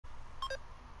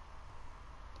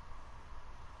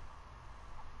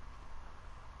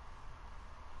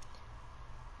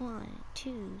1,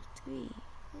 2, 3.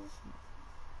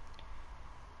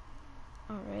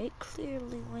 Alright,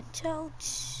 clearly went out.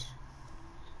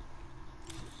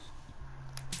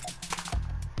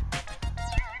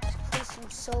 Play some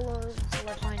solos until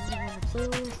I find anyone to play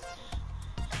with.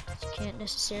 You can't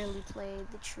necessarily play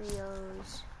the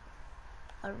trios,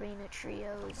 arena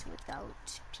trios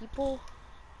without people.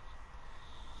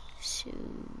 So,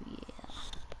 yeah.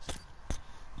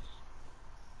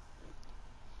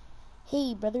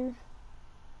 Hey, brother.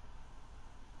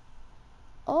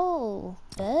 Oh,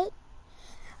 bet.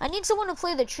 I need someone to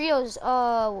play the trios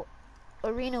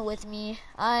arena with me.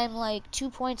 I'm like 2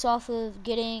 points off of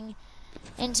getting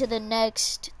into the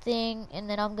next thing, and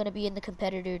then I'm gonna be in the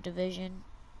competitor division.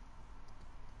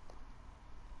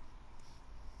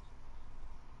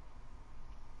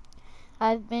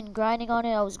 I've been grinding on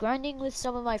it. I was grinding with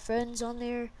some of my friends on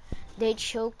there. They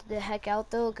choked the heck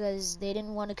out though because they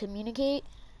didn't want to communicate.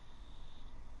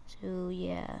 So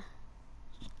yeah.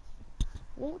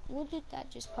 What did that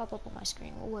just pop up on my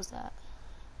screen? What was that?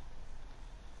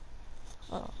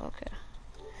 Oh, okay.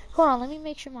 Hold on, let me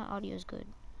make sure my audio is good.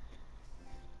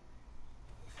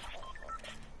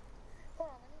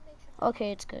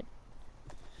 Okay, it's good.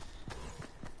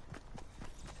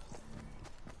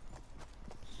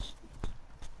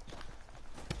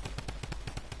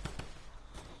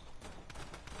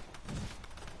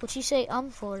 What you say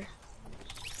for?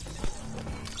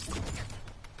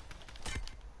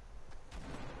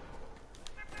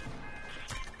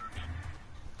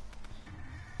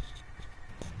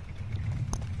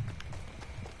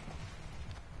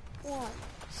 One,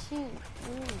 two,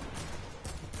 three.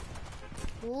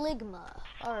 Ligma.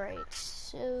 Alright,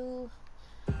 so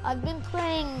I've been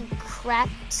playing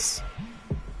Craps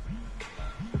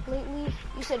lately.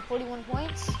 You said 41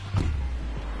 points?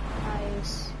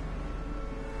 Nice.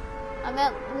 I'm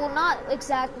at, well, not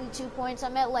exactly 2 points.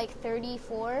 I'm at like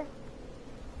 34.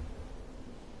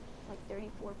 Like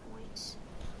 34 points.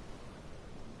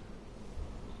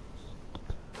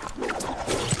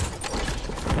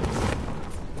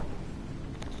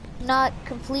 Not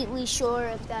completely sure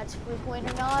if that's free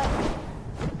point or not.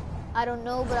 I don't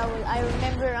know, but I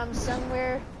remember I'm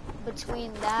somewhere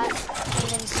between that and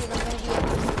then soon I'm going to be able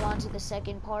to move on to the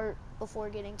second part before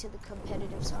getting to the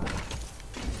competitive side.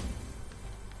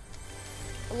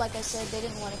 But like I said, they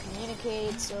didn't want to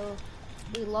communicate, so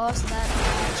we lost that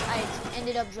match. I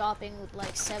ended up dropping with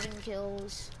like 7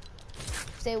 kills.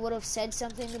 If they would have said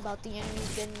something about the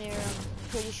enemies getting there, I'm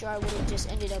pretty sure I would have just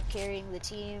ended up carrying the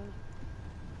team.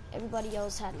 Everybody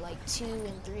else had like 2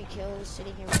 and 3 kills,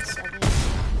 sitting here with 7.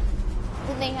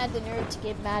 Then they had the nerve to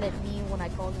get mad at me when I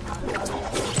called them out about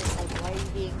it. Because like, why are you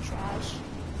being trash?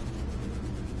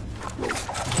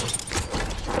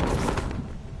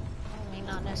 I mean,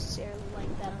 not necessarily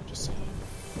like that, I'm just saying.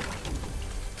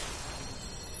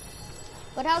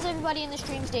 But how's everybody in the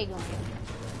stream's day going?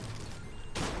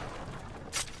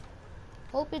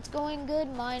 Hope it's going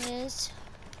good, mine is.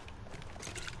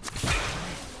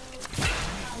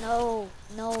 No,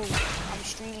 I'm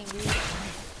streaming, dude.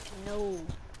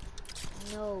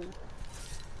 No.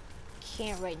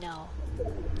 Can't right now.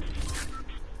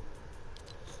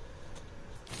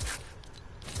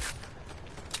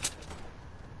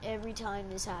 Every time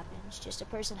this happens, just a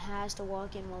person has to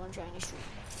walk in while I'm trying to stream.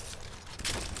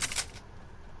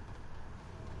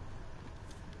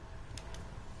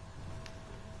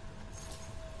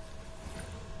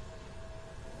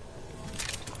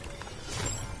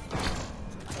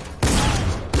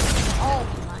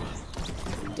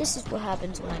 This is what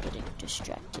happens when I get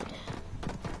distracted.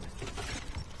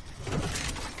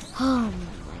 Oh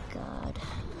my god.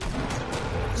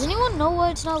 Does anyone know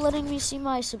why it's not letting me see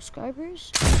my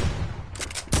subscribers? I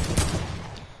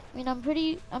mean, I'm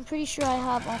pretty sure I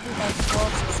have only like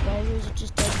 12 subscribers. It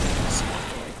just doesn't make sense.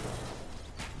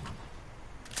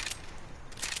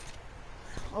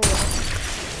 Oh well.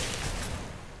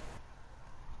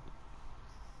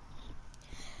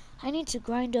 I need to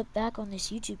grind up back on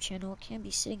this YouTube channel. I can't be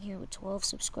sitting here with 12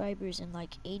 subscribers and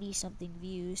like 80 something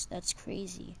views. That's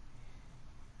crazy.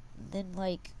 And then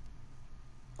like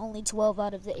only 12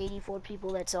 out of the 84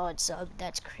 people that saw it sub.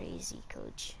 That's crazy,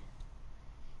 coach.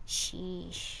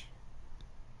 Sheesh.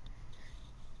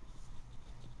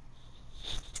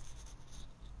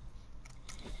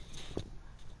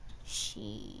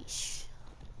 Sheesh.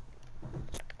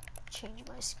 Change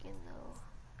my skin though.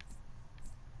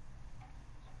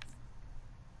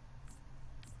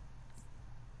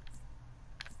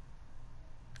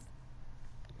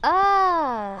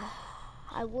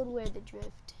 I would wear the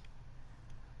drift.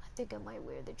 I think I might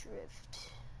wear the drift.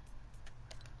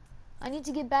 I need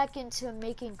to get back into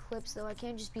making clips though. I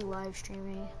can't just be live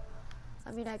streaming.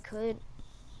 I mean, I could,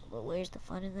 but where's the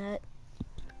fun in that?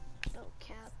 No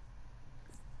cap.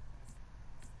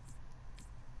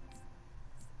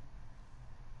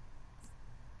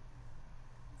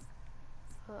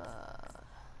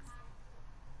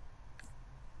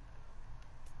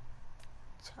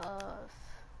 Tough.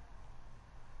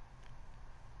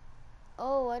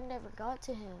 Oh, I never got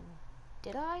to him.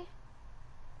 Did I?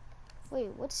 Wait,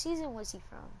 what season was he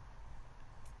from?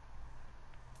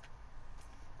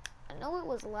 I know it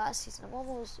was last season. I'm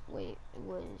almost, wait, it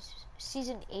was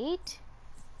season 8?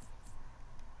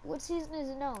 What season is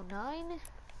it now? 9?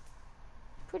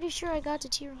 Pretty sure I got to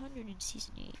tier 100 in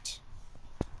season 8.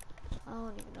 I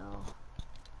don't even know.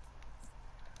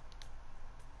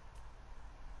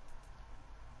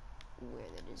 Wear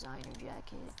the designer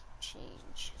jacket.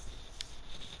 Change.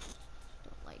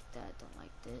 Don't like that. Don't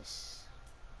like this.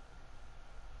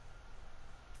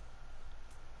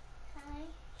 Hi.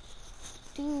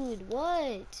 Dude,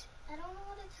 what? I don't know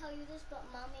how to tell you this, but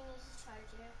Mommy needs a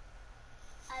charger.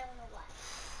 I don't know why.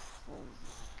 Oh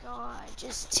my god,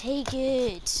 just take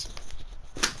it.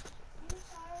 I'm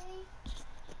sorry.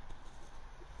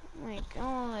 Oh my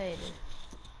god.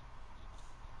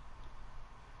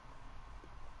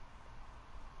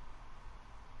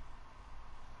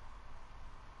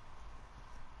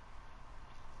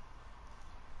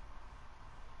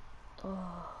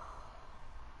 Oh.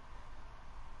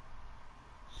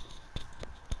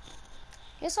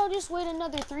 Guess I'll just wait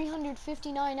another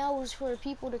 359 hours for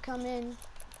people to come in.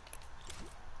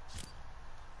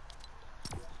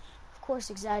 Of course,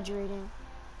 exaggerating.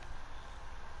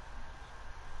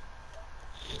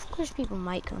 Of course, people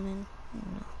might come in. I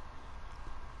don't know.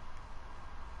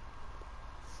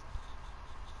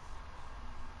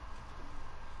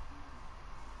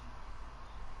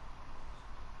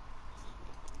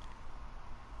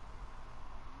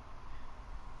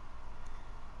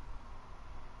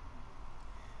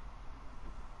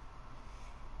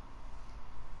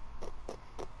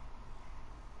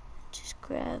 Just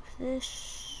grab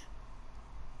this.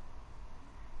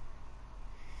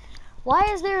 Why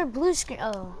is there a blue screen?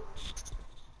 Oh.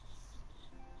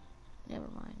 Never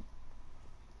mind.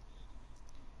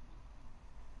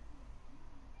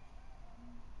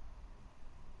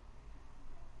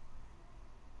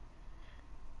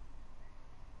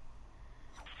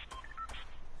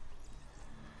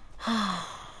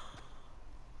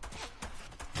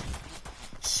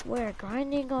 Swear,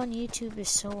 grinding on YouTube is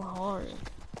so hard.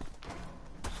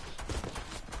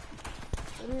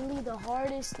 Literally the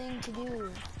hardest thing to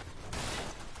do.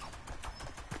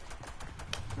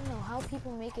 I don't know how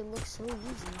people make it look so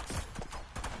easy.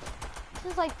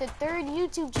 This is like the 3rd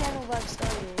YouTube channel I've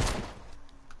started.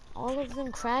 All of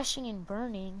them crashing and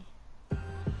burning.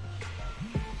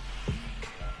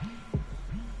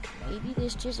 Maybe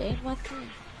this just ain't my thing.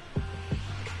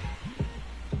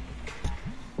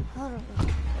 I don't know.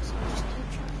 Guess I'll just keep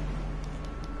trying.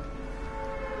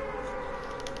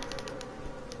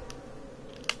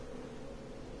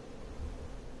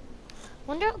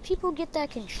 Wonder how people get that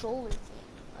controller thing.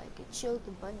 Like it shows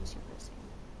the buttons you're pressing.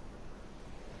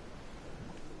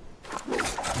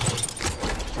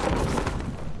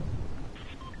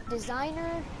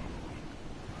 Designer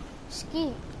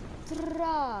ski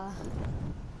tra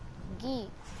gi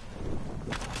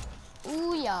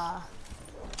ooh yeah.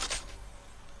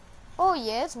 Oh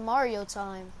yeah, it's Mario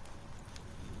time.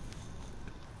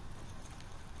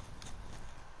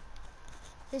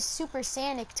 It's Super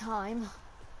Sonic time.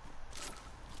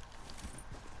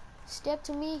 Step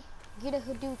to me, get a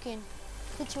Hadouken,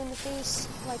 hit you in the face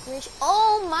like Rich.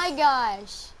 Oh my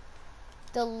gosh!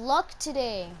 The luck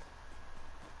today.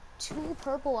 2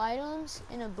 purple items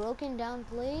in a broken down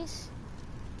place.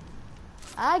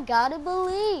 I gotta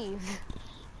believe.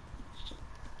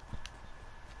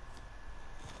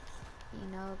 You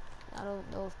know, I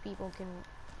don't know if people can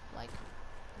like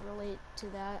relate to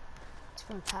that. It's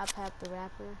from Pap Pap the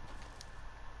rapper.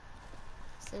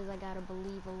 Says I gotta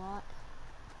believe a lot.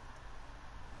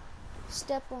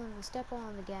 Step on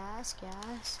the gas.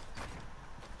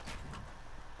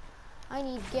 I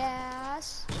need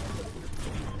gas.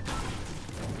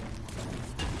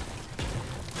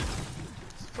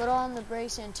 Foot on the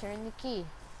brakes and turn the key.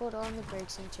 Foot on the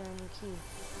brakes and turn the key.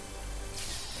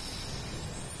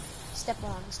 Step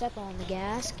on the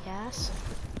gas.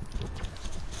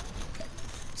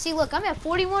 See, look, I'm at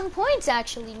 41 points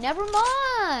actually. Never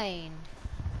mind.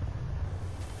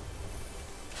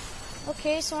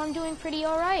 Okay, so I'm doing pretty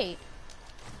alright.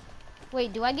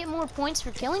 Wait, do I get more points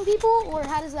for killing people, or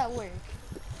how does that work?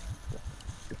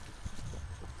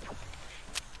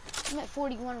 I'm at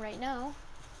 41 right now.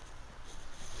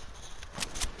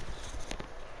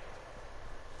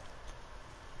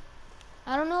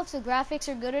 I don't know if the graphics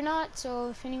are good or not, so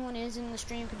if anyone is in the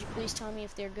stream, could you please tell me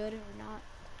if they're good or not?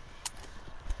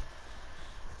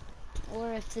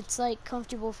 Or if it's like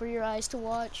comfortable for your eyes to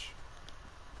watch.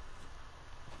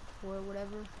 Or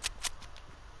whatever.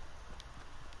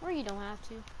 Or you don't have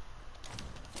to.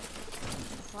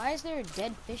 Why is there a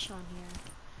dead fish on here?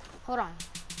 Hold on.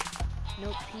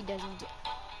 Nope, he doesn't.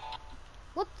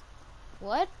 What?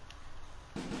 What?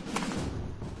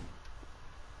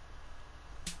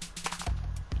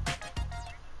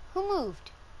 Who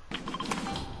moved?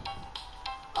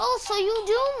 Oh, so you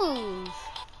do move.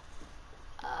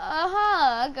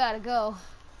 I gotta go.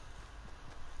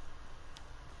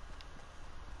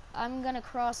 I'm gonna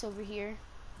cross over here.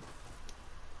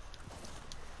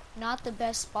 Not the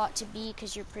best spot to be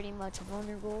because you're pretty much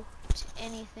vulnerable to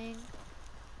anything.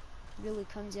 Really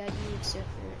comes at you except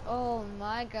for, oh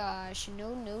my gosh,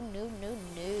 no.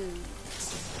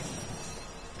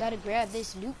 Gotta grab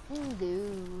this loot and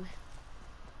go.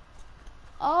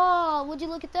 Oh, would you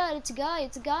look at that? It's a guy.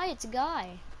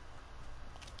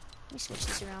 Let me switch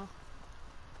this around.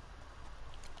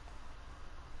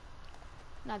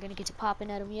 Not gonna get to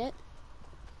popping at him yet.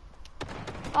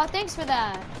 Oh, thanks for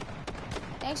that.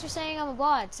 Thanks for saying I'm a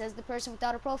bot, says the person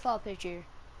without a profile picture.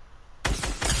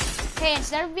 Hey,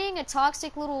 instead of being a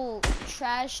toxic little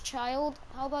trash child,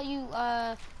 how about you,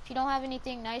 if you don't have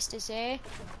anything nice to say,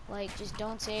 like, just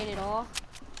don't say it at all.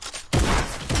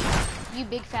 You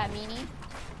big fat meanie.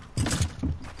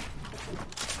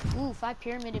 Oof, I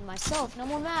pyramided myself. No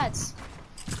more mats.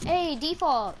 Hey,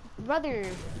 default, brother.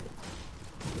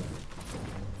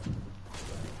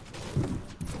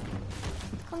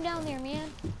 Come down there,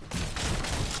 man.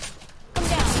 Come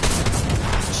down.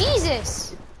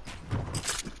 Jesus!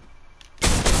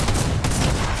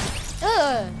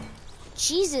 Ugh!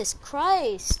 Jesus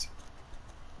Christ!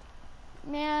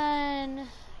 Man,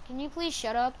 can you please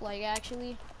shut up? Like,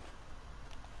 actually,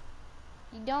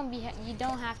 you don't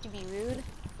have to be rude.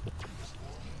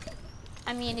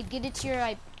 I mean, it's your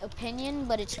opinion,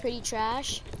 but it's pretty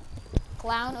trash.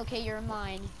 Clown, okay, you're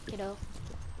mine, kiddo.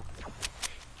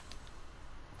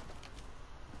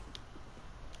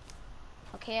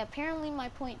 Okay, apparently my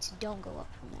points don't go up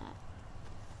from that.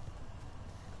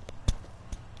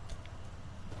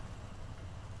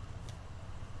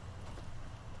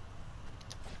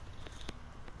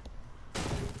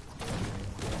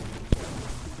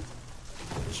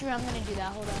 Sure, I'm gonna do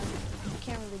that. Hold on. I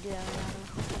can't really do that right now.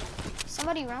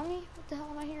 Somebody around me? What the hell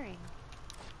am I hearing?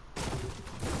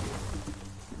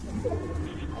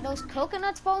 Are those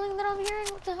coconuts falling that I'm hearing?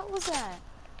 What the hell was that?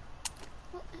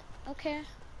 What? Okay.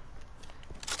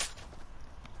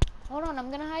 Hold on,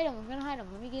 I'm gonna hide him.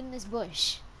 Let me get in this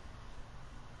bush.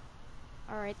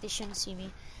 Alright, they shouldn't see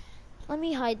me. Let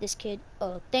me hide this kid.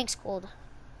 Oh, thanks, Cold.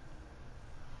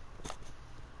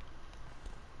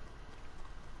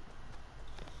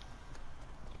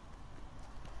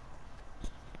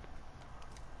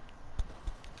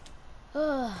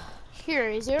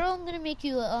 Here, Zero, I'm gonna make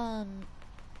you a,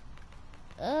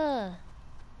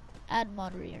 add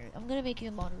moderator. I'm gonna make you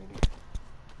a moderator.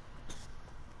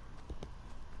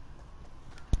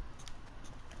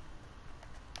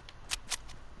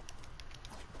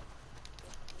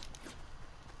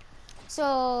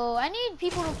 So, I need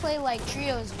people to play, like,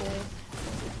 trios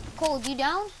with. Cold, you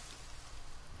down?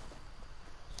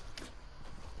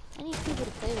 I need people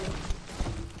to play with.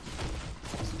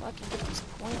 So I can get these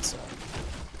points up.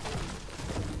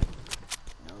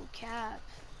 No cap.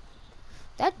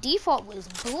 That default was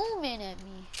booming at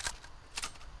me.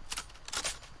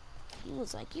 He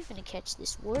was like, you finna catch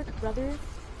this work, brother.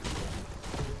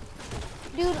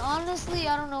 Dude, honestly,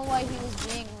 I don't know why he was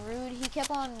being rude. He kept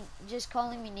on just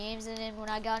calling me names, and then when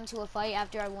I got into a fight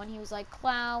after I won, he was like,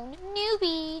 clown,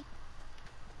 newbie.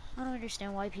 I don't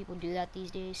understand why people do that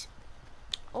these days.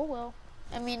 Oh well.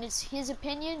 I mean, it's his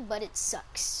opinion, but it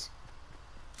sucks.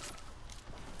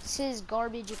 It's his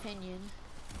garbage opinion.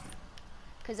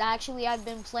 Because actually, I've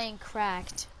been playing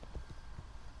cracked.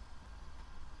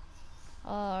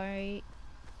 Alright.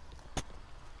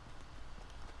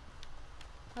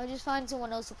 I'll just find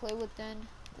someone else to play with then.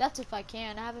 That's if I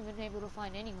can. I haven't been able to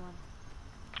find anyone.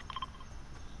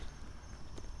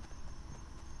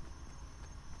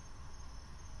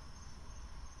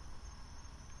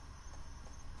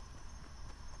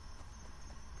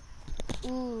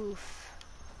 Oof.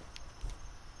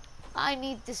 I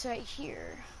need this right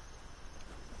here.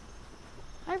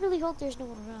 I really hope there's no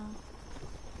one around.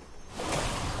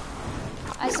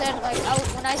 I said, like,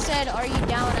 when I said, are you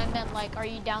down, I meant, like, are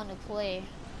you down to play?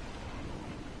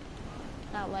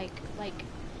 Not like anything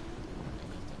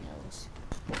else.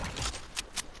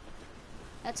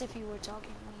 That's if you were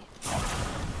talking to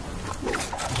me.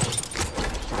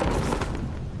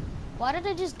 Why did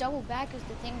I just double back if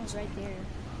the thing was right there?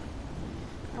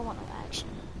 I don't want no action.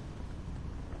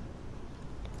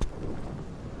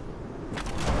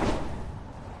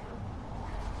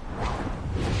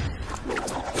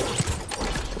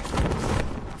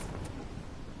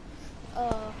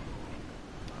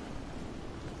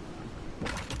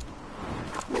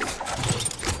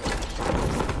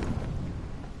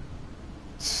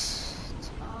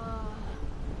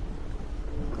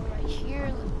 Go right here.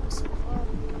 Let myself up.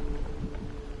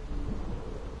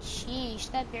 Sheesh,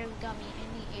 that barely got me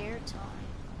any air time.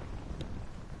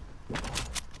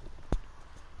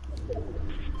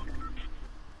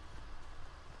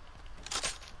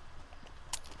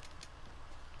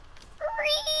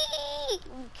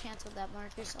 Let me cancel that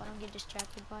marker so I don't get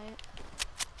distracted by it.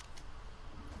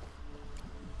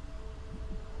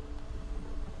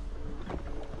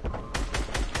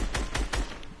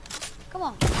 Come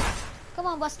on. Come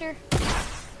on, Buster.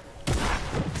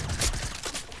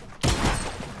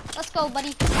 Let's go,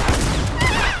 buddy.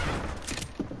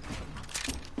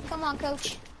 Come on,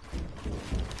 coach.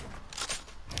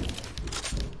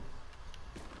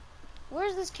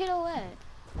 Where's this kiddo at?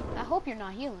 I hope you're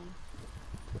not healing.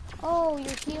 Oh,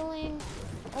 you're healing.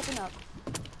 Open up.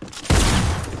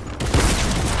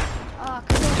 Ah,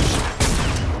 coach.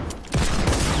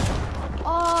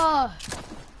 Oh.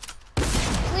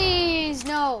 Please,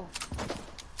 no.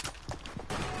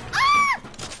 Ah!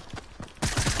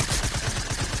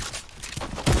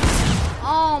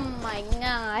 Oh my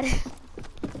god.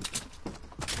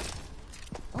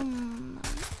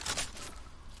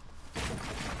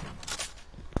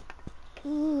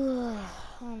 Ooh,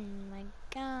 oh my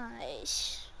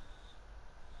gosh.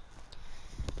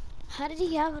 How did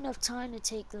he have enough time to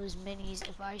take those minis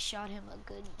if I shot him a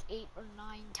good 8 or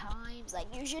 9 times? Like,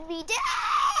 you should be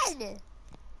dead!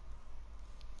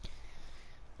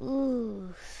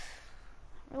 Ooh.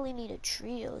 I really need a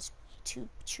trios, 2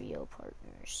 trio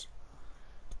partners.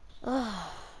 Ugh.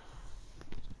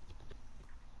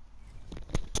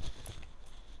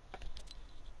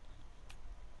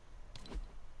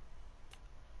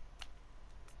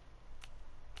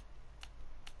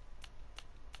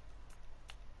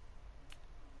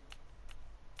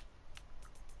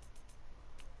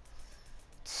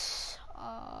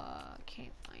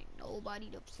 Can't find nobody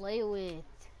to play with.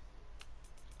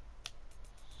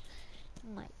 Oh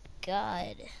my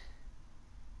god.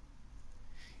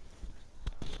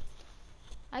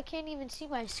 I can't even see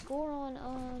my score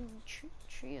on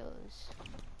trios.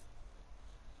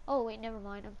 Oh wait, never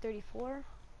mind. I'm 34.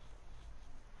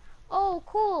 Oh,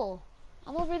 cool.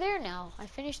 I'm over there now. I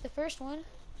finished the first one.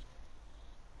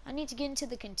 I need to get into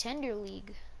the contender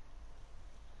league.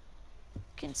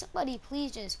 Can somebody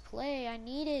please just play? I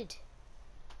need it.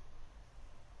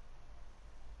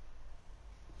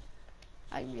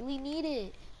 I really need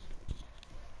it.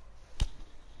 I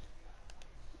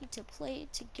need to play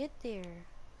it to get there.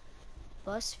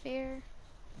 Bus fare,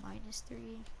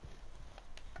 -3.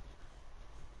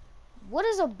 What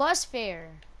is a bus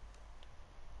fare?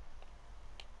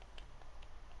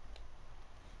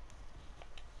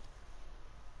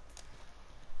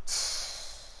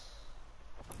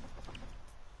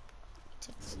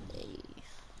 To play.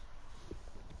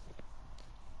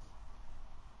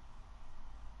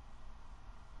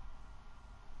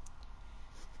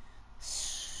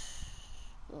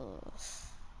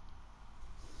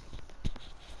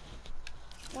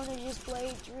 Wanna just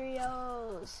play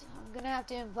trios. I'm gonna have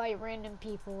to invite random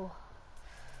people.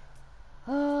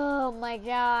 Oh my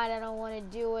god, I don't want to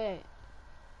do it.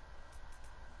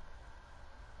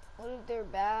 What if they're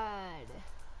bad?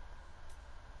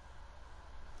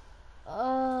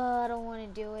 I don't want to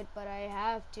do it, but I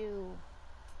have to.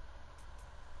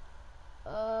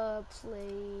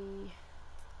 Play.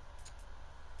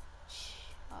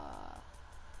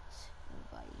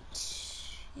 Invite.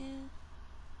 Yeah.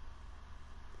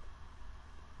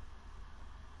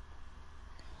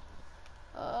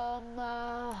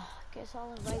 Guess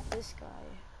I'll invite this guy.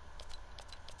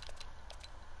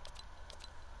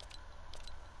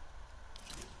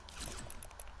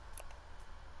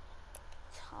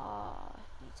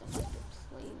 Need someone to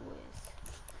play with.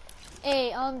 Hey,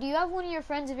 do you have one of your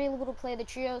friends available to play the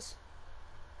trios?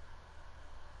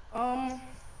 I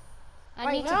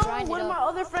I need now, to grind it one of up. my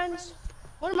other friends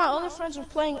are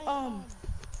playing,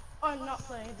 not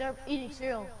playing, they're eating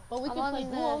cereal. But we I'm can on play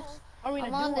the- duos. I mean,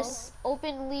 I'm a on duo. this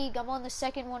open league. I'm on the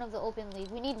second one of the open league.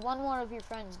 We need one more of your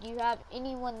friends. Do you have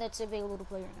anyone that's available to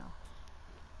play right now?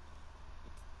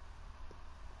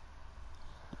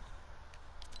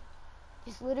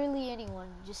 Just literally anyone.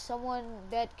 Just someone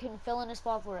that can fill in a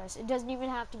spot for us. It doesn't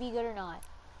even have to be good or not.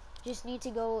 just need to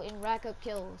go and rack up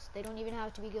kills. They don't even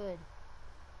have to be good.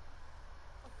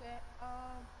 Okay.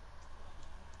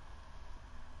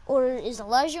 Or is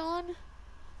Elijah on?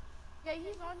 Yeah,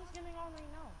 he's on. He's getting on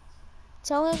right now.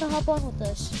 Tell him to hop on with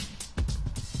us.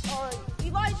 All right,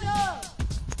 Elijah,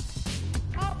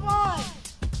 hop on.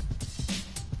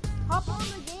 Hop on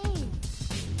the game.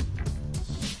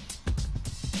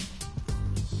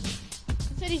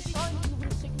 He said he's trying to, but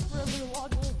it's taking forever to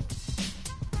log in.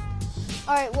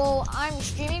 Alright, well, I'm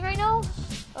streaming right now.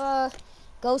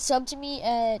 Go sub to me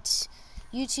at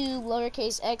YouTube,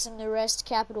 lowercase x, and the rest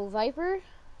capital Viper.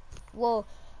 Well,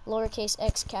 lowercase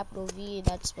x, capital V,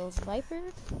 that spells Viper.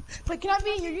 But can I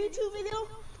be in your YouTube video?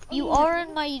 You are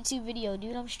in my YouTube video,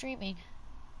 dude. I'm streaming.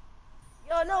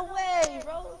 Yo, no way,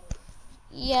 bro.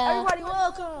 Yeah. Everybody,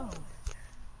 welcome.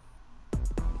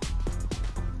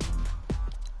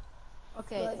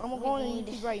 Okay, But I'm gonna we go on need-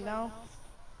 YouTube right now.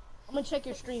 I'm gonna check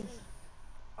your stream.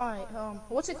 All right,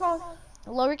 what's it called?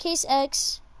 Lowercase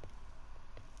x,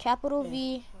 capital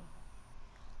V,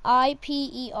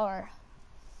 IPER.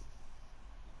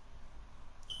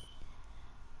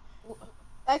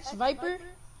 X Viper.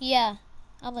 Yeah.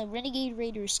 I'm a Renegade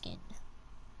Raider skin.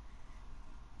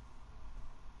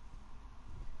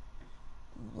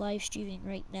 I'm live streaming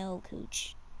right now,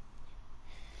 coach.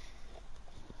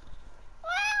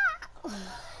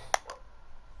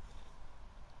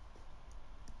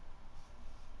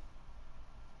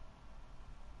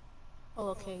 Oh,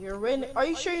 okay, you're red. Are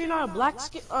you sure you're not a black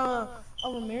skin? A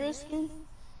Ramirez skin?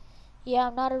 Yeah,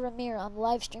 I'm not a Ramir. I'm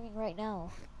live streaming right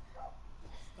now.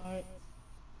 All right.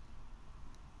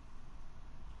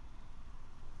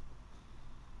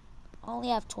 I only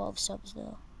have 12 subs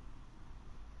though.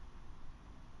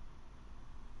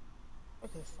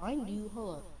 Okay, find you.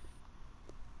 Hold up.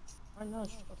 I know.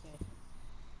 Okay.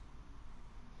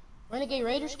 Renegade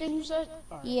Raider skin, you said?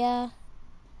 All right. Yeah.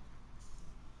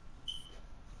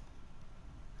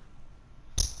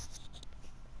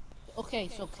 Okay,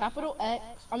 so capital X.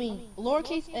 I mean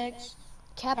lowercase x.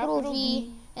 Capital Capital V,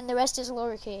 V. and the rest is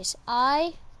lowercase.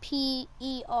 IPER.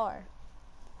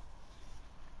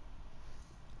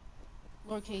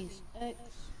 Lowercase x.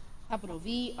 Capital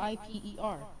V I P E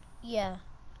R. Yeah.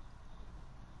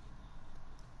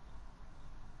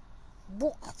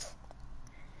 What?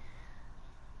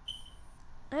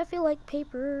 I feel like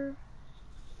paper.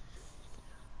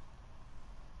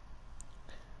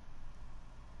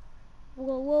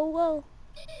 Whoa, whoa, whoa.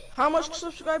 How much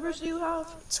subscribers do you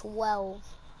have? 12.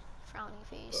 Frowny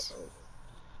face.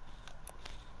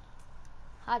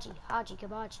 Haji, Haji,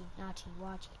 Kabachi, Nachi,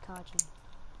 Wachi, Kaji.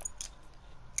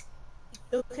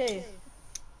 Okay.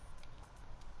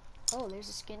 Oh, there's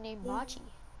a skin named Bachi.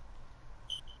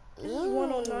 This is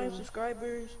 109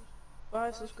 subscribers,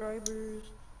 5 subscribers,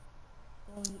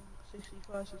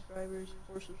 165 subscribers,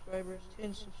 4 subscribers,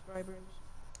 10 subscribers.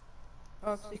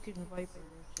 Toxic and Viper,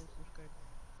 10 subscribers.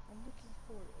 I'm looking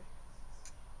for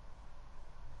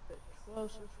it.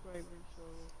 12 subscribers, so.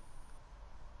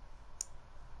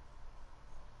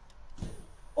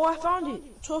 Oh, I found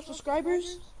it! 12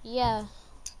 subscribers? Yeah.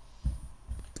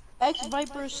 X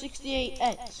Viper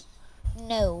 68X.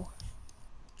 No.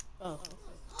 Oh.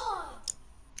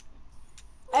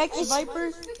 X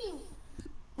Viper.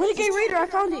 Renegade Raider, I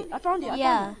found it. I found it.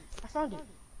 Yeah. I found it.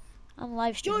 I'm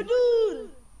live Yo, streaming.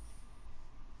 dude.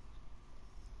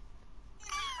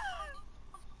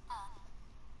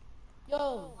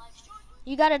 Yo.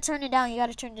 You gotta turn it down. You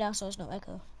gotta turn it down so there's no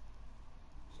echo.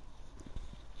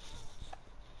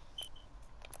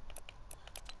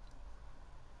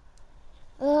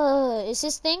 Is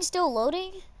this thing still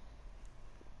loading?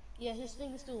 Yeah, his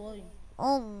thing is still loading.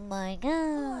 Oh my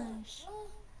gosh.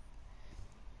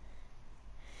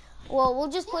 Well, we'll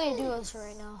just play duos for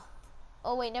right now.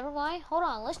 Oh wait, never mind. Hold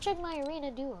on, let's check my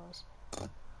arena duos.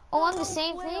 Oh, I'm the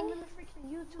same Wait, I'm thing? in the freaking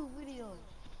YouTube video.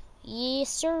 Yes,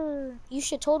 sir. You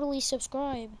should totally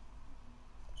subscribe.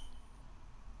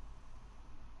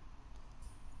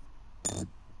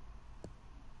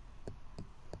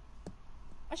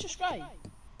 I subscribe.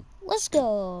 Let's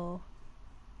go.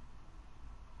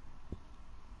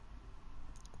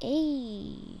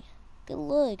 Hey, good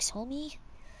looks, homie.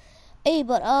 Hey,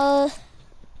 but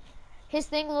his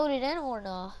thing loaded in or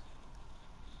no?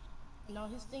 No,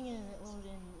 his thing isn't loaded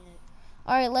in yet.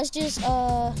 All right, let's just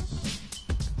hop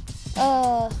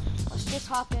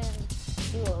in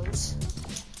duos.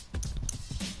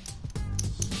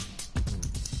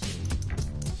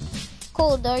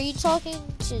 Cold, are you talking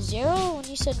to Zero when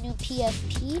you said new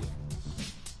PFP?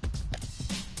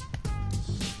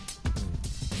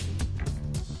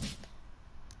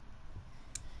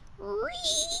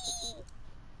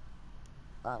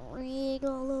 I'm rig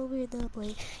all over the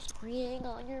place. Ring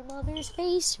on your mother's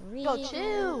face. Ring Yo, all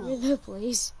chill. over the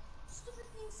place. Stupid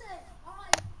thing said, I.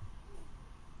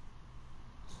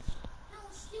 No,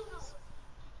 still no.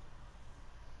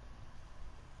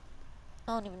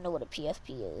 I don't even know what a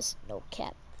PFP is. No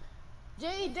cap.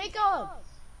 Jay, Jacob.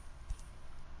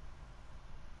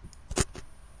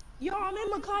 Yo, I'm in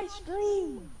Makai's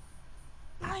stream.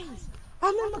 Nice.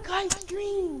 I'm in Makai's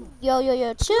stream.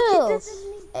 Yo, chill.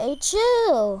 Hey,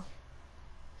 chill.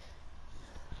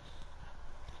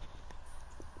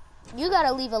 You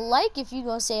gotta leave a like if you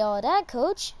gonna say all that,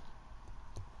 coach.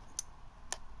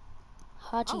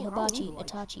 Hachi, I don't Hibachi, leave a like.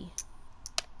 Itachi.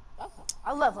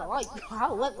 I love the light. I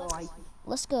love the light.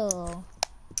 Let's go.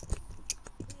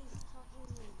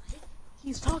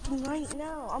 He's talking right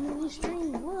now. I'm in his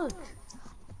stream. Look.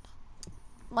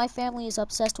 My family is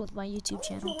obsessed with my YouTube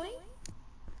channel.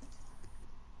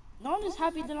 No, I'm just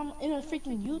happy that I'm in a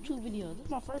freaking YouTube video. This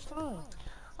is my first time.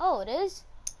 Oh, it is?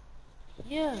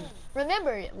 Yeah.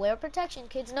 Remember, wear protection,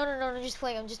 kids. No, just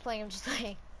playing. I'm just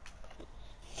playing.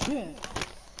 Yeah.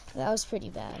 That was pretty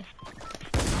bad.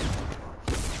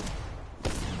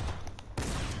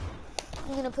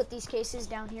 I'm gonna put these cases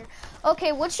down here.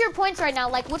 Okay, what's your points right now?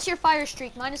 Like, what's your fire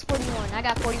streak? Minus 41. I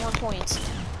got 41 points.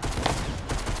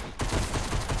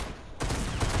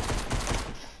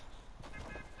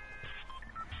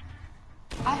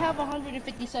 I have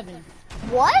 157.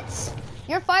 What?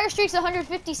 Your fire streak's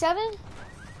 157?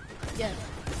 Yeah.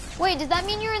 Wait, does that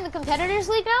mean you're in the competitors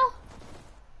league now?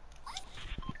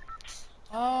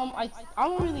 I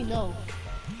don't really know.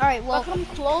 All right, well, If I come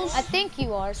close. I think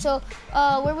you are. So,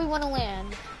 where we want to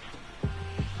land?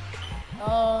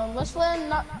 Let's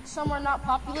land somewhere not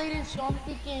populated. So I'm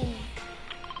thinking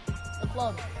the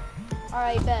club. All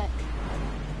right, bet.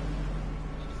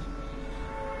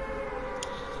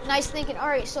 Nice thinking. All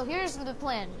right, so here's the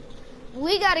plan.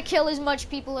 We gotta kill as much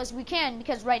people as we can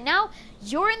because right now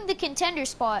you're in the contender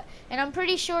spot, and I'm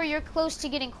pretty sure you're close to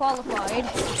getting qualified.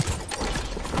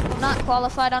 Well, not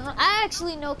qualified. I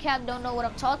actually no cap don't know what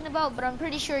I'm talking about, but I'm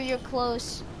pretty sure you're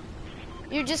close.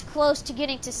 You're just close to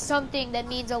getting to something that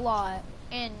means a lot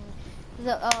in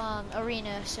the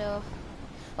arena. So,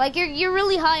 like you're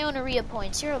really high on arena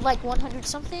points. You're like 100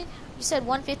 something. You said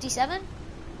 157.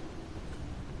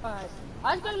 Alright.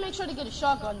 I just gotta make sure to get a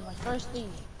shotgun my first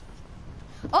thing.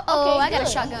 Uh-oh, Okay, I got a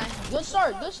good. shotgun. Good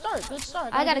start.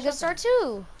 I got a good start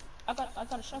too. I got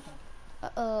a shotgun.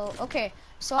 Uh-oh, okay.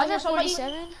 So I I'm know at somebody-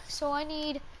 47, so I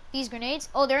need these grenades.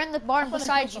 Oh, they're in the barn I'm gonna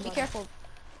beside kill you. Be somebody. careful.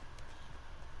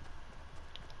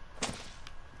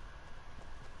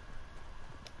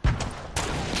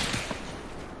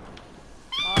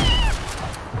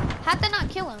 How'd that not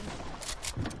kill him?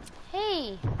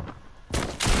 Hey.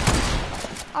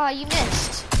 Aw, you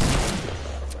missed.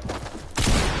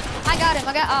 I got him.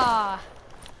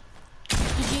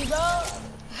 GG, bro.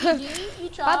 GG, you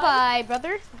tried. Bye-bye,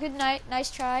 brother. Good night. Nice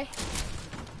try.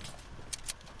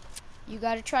 You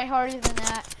gotta try harder than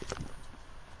that.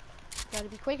 Gotta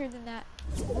be quicker than that.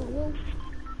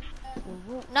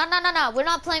 No. We're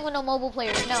not playing with no mobile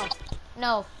players.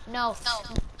 No.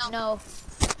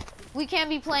 We can't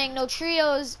be playing no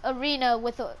trios arena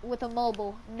with a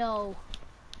mobile. No,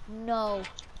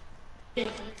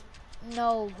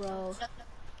 bro.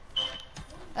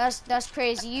 That's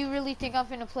crazy. You really think I'm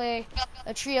finna play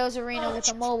a trios arena with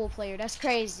a mobile player? That's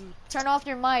crazy. Turn off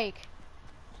your mic.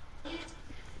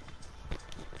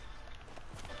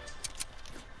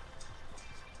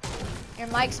 Your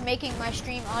mic's making my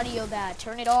stream audio bad.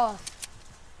 Turn it off.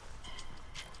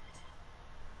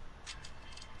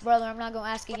 Brother, I'm not gonna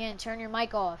ask again. Turn your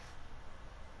mic off.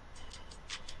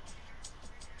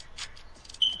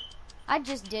 I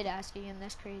just did ask again.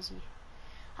 That's crazy.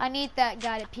 I need that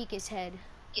guy to peek his head.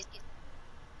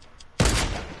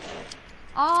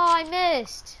 Oh, I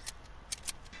missed.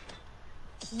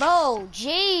 Bro,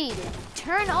 Jade,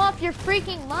 turn off your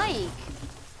freaking mic.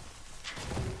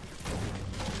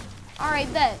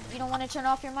 Alright, bet. You don't want to turn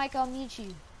off your mic, I'll mute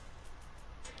you.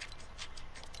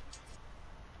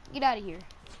 Get out of here.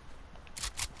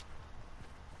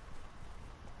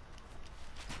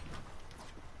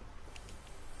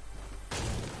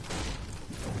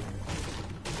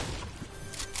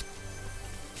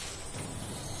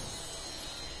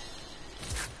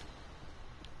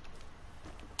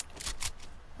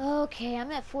 Okay,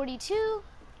 I'm at 42.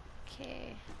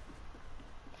 Okay.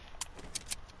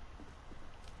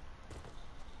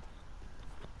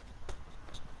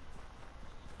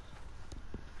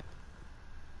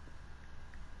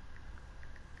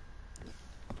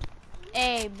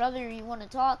 Hey, brother, you want to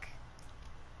talk?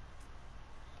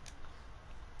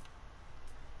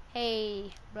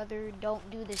 Hey, brother, don't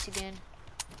do this again.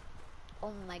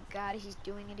 Oh my god, he's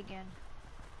doing it again.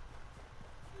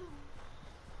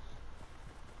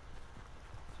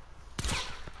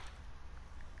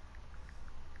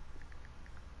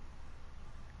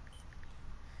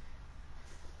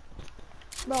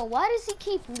 Bro, why does he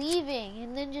keep leaving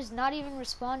and then just not even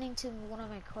responding to one of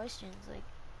my questions? Like,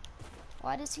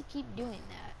 why does he keep doing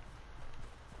that?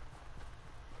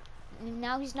 And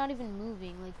now he's not even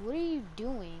moving. Like, what are you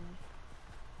doing?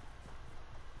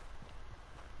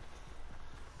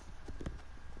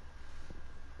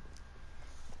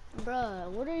 Bruh,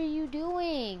 what are you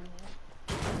doing?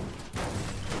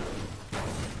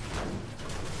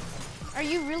 Are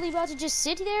you really about to just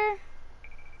sit there?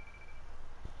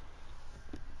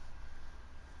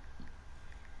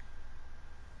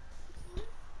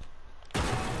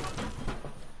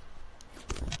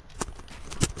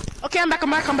 Okay, I'm back.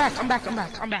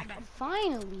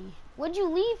 Finally. What'd you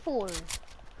leave for?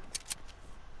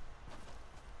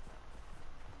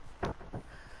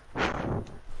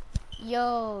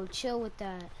 Yo, chill with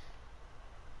that.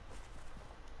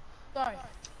 Sorry.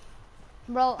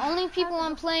 Bro, only people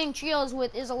I'm playing trios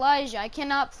with is Elijah. I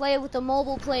cannot play with a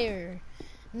mobile player.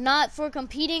 Not for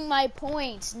competing my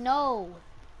points. No.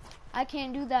 I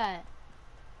can't do that.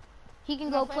 He can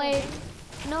go play.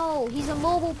 No, he's a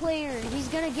mobile player. He's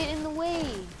gonna get in the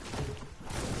way.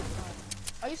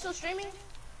 Are you still streaming?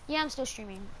 Yeah, I'm still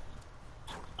streaming.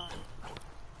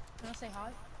 Can I say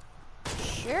hi?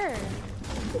 Sure.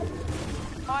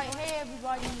 Hi, hey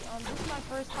everybody. This is my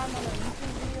first time on a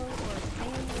YouTube video or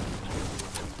stream.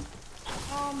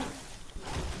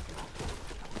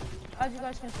 As you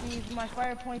guys can see, my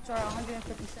fire points are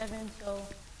 157, so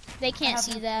They can't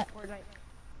see that.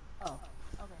 Oh,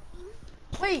 okay.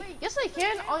 Wait, yes I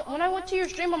can. When I went to your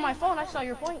stream on my phone, I saw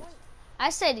your points.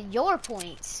 I said your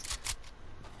points.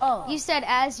 Oh. You said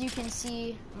as you can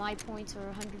see, my points are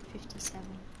 157.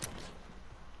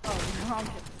 Oh, no, I'm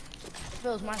kidding. If it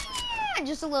was my...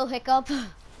 Just a little hiccup. Where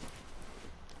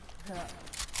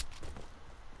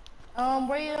I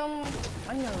need a long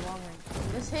range.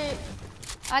 Let's hit...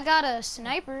 I got a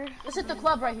sniper. Let's hit the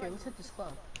club right here. Let's hit this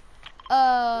club.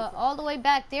 All the way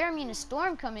back there. I mean, a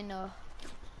storm coming though.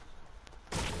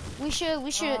 We should.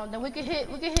 Then we can hit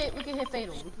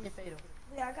fatal.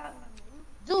 Yeah, I got one.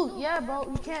 Dude, yeah, bro,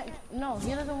 you can't. No,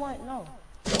 he doesn't want. No.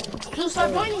 Dude,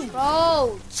 stop joining.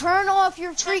 Bro, turn off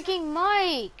your freaking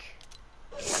mic.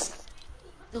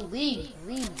 Dude,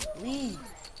 leave.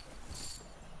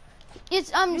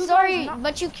 I'm sorry,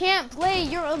 but you can't play.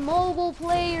 You're a mobile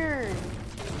player.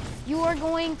 You are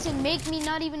going to make me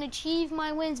not even achieve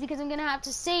my wins because I'm gonna have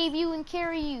to save you and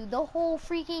carry you the whole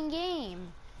freaking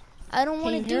game. I don't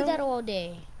want to do that all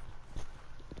day.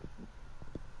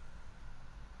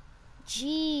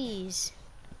 Jeez.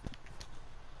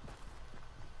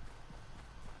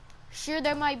 Sure,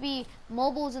 there might be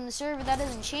mobiles in the server. That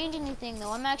doesn't change anything,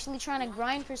 though. I'm actually trying to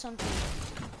grind for something.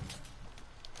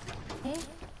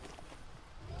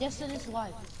 Yes, it is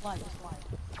live. It's live.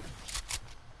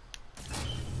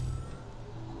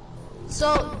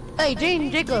 So, hey,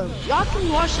 Jane Jacob, y'all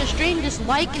can watch the stream. Just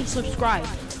like and subscribe.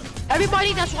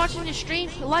 Everybody that's watching the stream,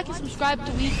 like and subscribe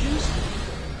to Weed Juice.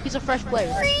 He's a fresh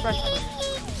player.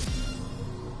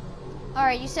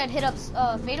 Alright, you said hit up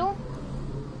Fatal?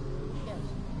 Yes.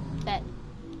 Bet.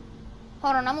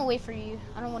 Hold on, I'm gonna wait for you.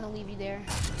 I don't want to leave you there.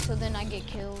 So then I get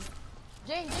killed.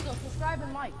 Jane Jacob, subscribe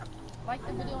and like. Like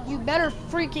the video. You better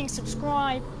freaking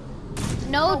subscribe.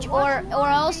 No, or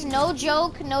else no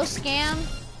joke, no scam.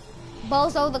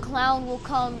 Bozo the Clown will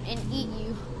come and eat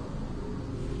you.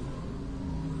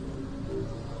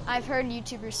 I've heard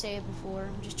YouTubers say it before.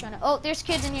 I'm just trying to. Oh, there's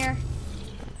kids in here.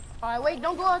 Alright, wait,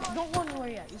 don't go anywhere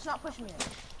yet. It's not pushing me yet.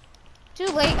 Too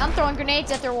late. I'm throwing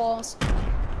grenades at their walls.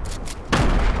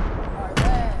 Alright,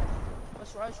 red.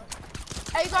 Let's rush him.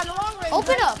 Hey, you got the long range.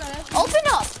 Open up! Open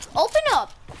up! Open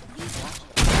up!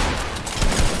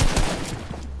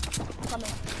 Come in.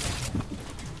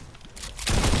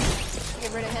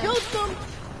 Get rid of him. Killed them.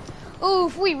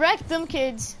 Oof, we wrecked them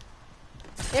kids.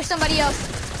 There's somebody else.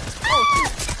 Oh,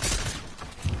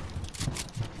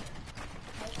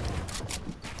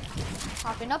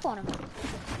 hopping up on him.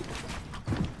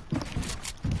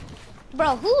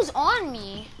 Bro, who's on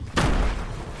me?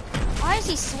 Why is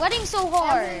he sweating so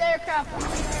hard? I'm in the aircraft.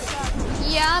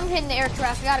 Yeah, I'm hitting the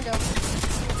aircraft. Gotta go.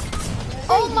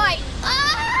 Oh my!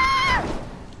 Ah!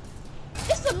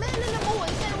 It's a man in the boat.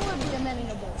 It said it would be a man in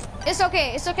the boat. It's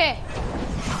okay. It's okay.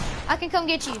 I can come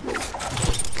get you.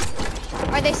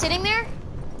 Are they sitting there?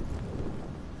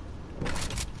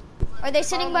 Are they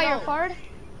sitting by your card?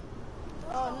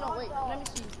 Oh no! Wait. Let me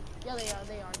see. Yeah,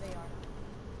 they are.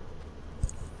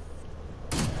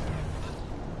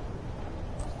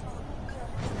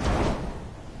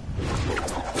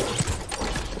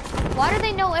 Why do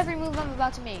they know every move I'm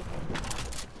about to make?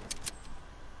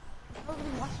 Nobody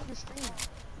watching your stream.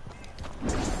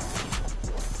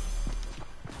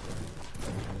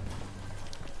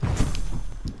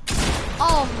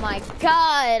 Oh my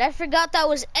god, I forgot that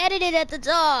was edited at the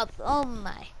top. Oh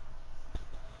my.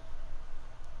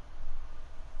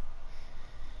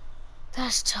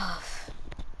 That's tough.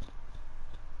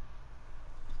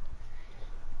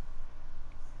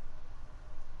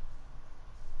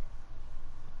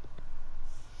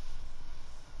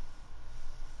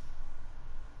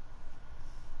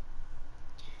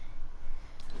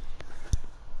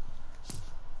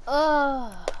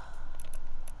 Ugh.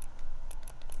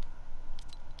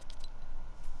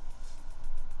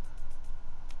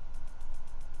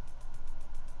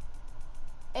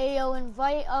 Ayo,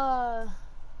 invite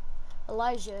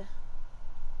Elijah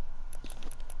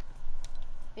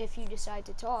if you decide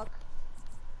to talk.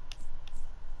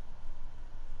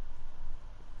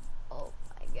 Oh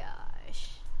my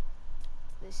gosh,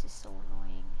 this is so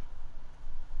annoying.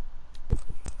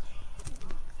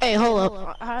 Hey, hold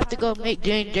up. I have to go make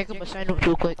Jane Jacob a sandwich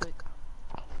real quick.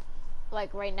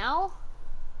 Like right now?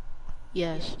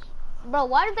 Yes. Bro,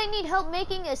 why do they need help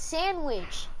making a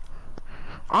sandwich?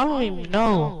 I don't even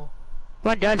know.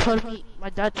 My dad told me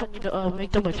to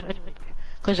make them a sandwich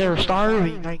because they were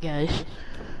starving, I guess.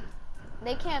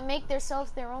 They can't make themselves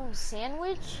their own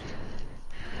sandwich?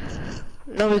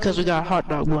 No, because we got hot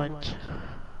dog buns.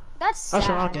 That's sad. That's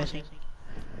what I'm guessing.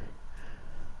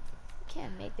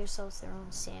 Can't make themselves their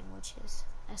own sandwiches.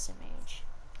 SMH.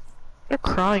 They're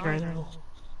crying right now.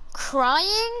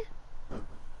 Crying?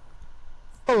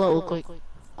 Hold up real quick.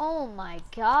 Oh my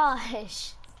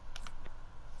gosh.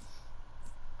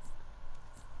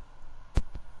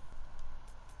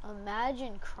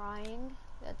 Imagine crying.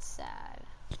 That's sad.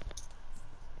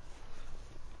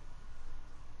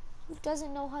 Who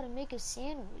doesn't know how to make a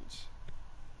sandwich?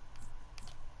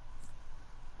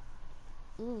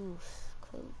 Oof,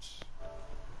 coach.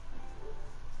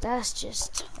 That's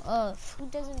just tough. Who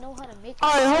doesn't know how to make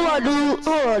a sandwich?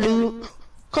 Hold on, dude.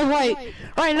 Cause like,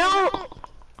 right now,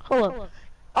 hold up.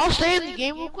 I'll stay in the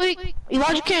game real quick.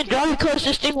 Elijah can't drive because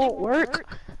this thing won't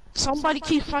work. Somebody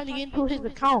keeps trying to get into his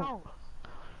account.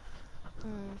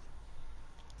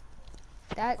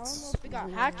 That's I don't know if it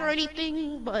got hacked or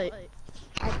anything, but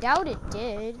I doubt it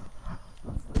did.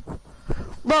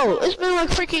 bro, it's been like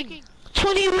freaking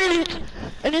 20 minutes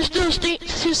and it's still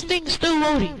his thing's still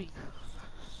loading.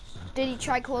 Did he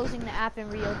try closing the app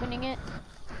and reopening it?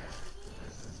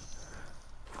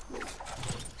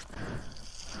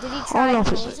 Did he try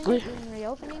closing it and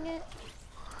reopening it?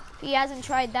 If he hasn't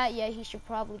tried that yet, he should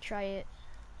probably try it.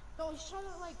 No, he's trying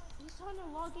to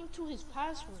log into his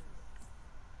password.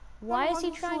 Why is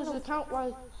he trying his to? account?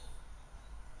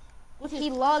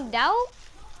 He logged out?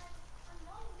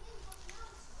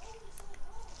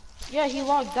 Yeah, he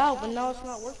logged out, but now it's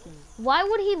not working. Why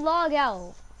would he log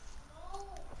out?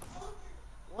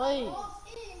 Wait.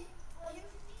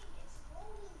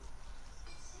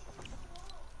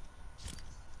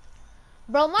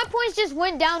 Bro, my points just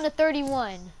went down to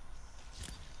 31.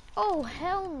 Oh,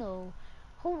 hell no.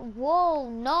 Whoa,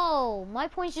 no. My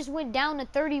points just went down to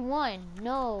 31.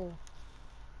 No.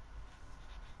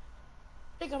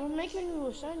 Hey, I'm making you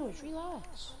a sandwich.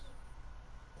 Relax.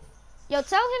 Yo,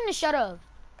 tell him to shut up.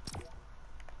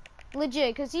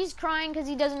 Legit, because he's crying because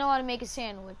he doesn't know how to make a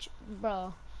sandwich.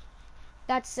 Bro.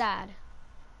 That's sad.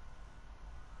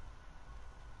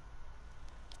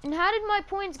 And how did my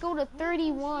points go to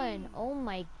 31? Oh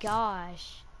my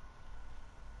gosh.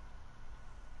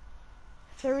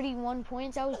 31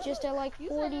 points? I was just at like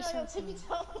 40 something.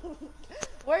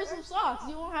 Wear some socks.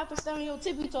 You won't have to stand on your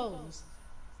tippy toes.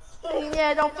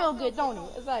 Yeah, it don't feel good, don't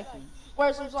it? Exactly.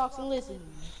 Wear some socks and listen to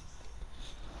me.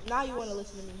 Now you want to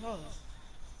listen to me, huh?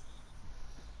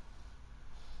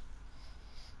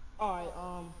 Alright,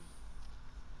 what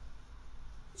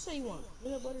you say you want?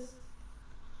 Peanut butter?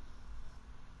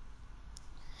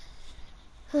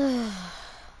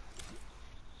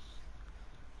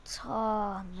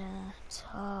 Taw, man.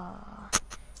 Taw.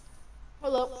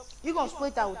 Hold up. You gonna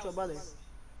split that with your brother.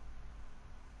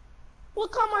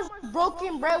 What kind of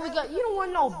broken bread we got? You don't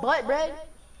want no butt bread.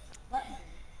 What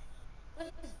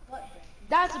is butt bread?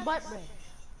 That's butt bread.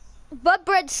 Butt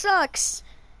bread sucks.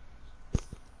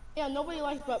 Yeah, nobody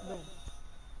likes butt bread.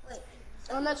 Wait,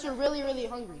 Unless you're really, really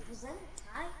hungry. is that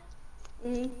Thai?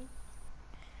 Mm-hmm.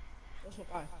 That's what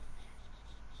I.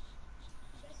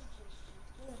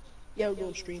 Yeah, we're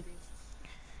going stream.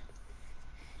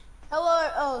 Hello,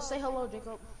 oh, say hello,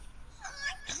 Jacob.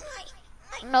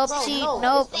 Nope, Bro, see, no,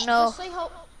 nope, just no. say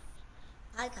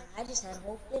I just had a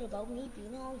whole bit about me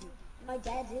being hungry. My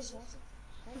dad just wants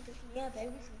to and pick me up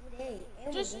every single day.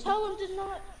 And Just tell him to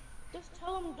not. Just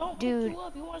tell him don't Dude, pick you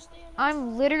up. You want to stay in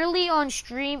I'm literally on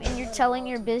stream and you're telling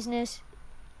your business.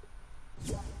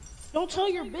 Don't tell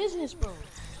your business, bro.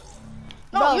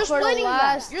 Bro, No, you're for the splitting that.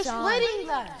 last You're time. splitting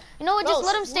that. You know what? Just Bro,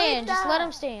 let him split stand. Just let that.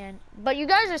 him stand. But you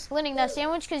guys are splitting that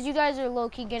sandwich because you guys are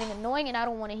low-key getting annoying and I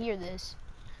don't want to hear this.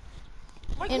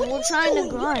 Like, And what are we're you trying to doing?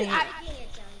 grind.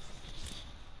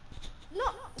 No,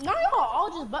 now y'all all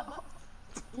just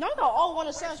now y'all all want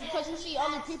to sandwich because you see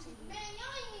other people.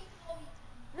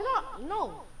 You're not.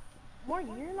 No,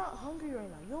 Morgan, you're not hungry right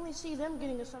now. You only see them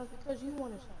getting a sandwich because you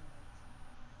want a sandwich.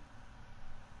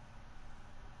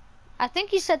 I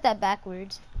think you said that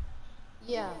backwards.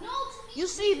 Yeah. You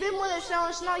see them with a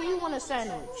sandwich, now you want a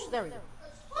sandwich. There we go.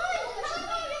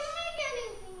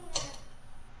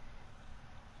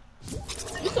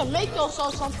 You can make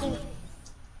yourself something.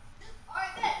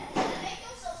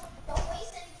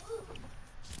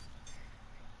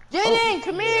 Jaden,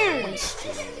 come here.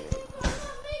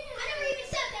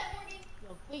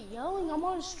 Yo, quit yelling. I'm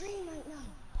on stream right now.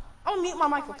 I'm gonna mute my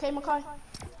mic, okay, Makai?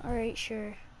 Alright,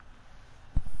 sure.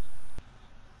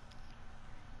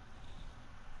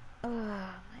 Oh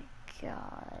my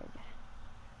god.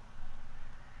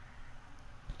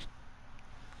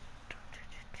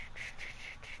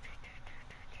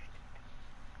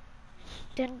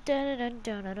 Dun dun dun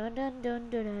dun dun dun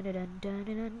dun dun dun dun dun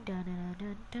dun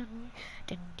dun dun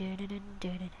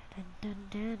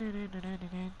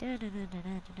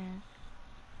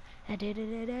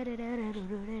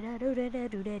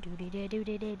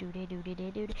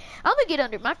I'm gonna get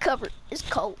under my cover. It's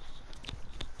cold.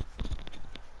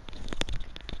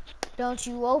 Don't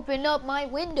you open up my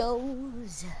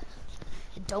windows.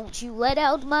 Don't you let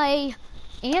out my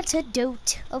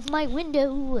antidote of my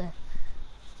window.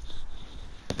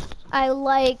 I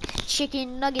like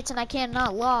chicken nuggets and I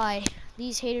cannot lie.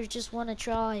 These haters just want to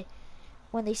try.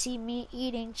 When they see me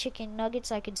eating chicken nuggets,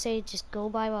 I can say just go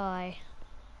bye-bye.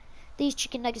 These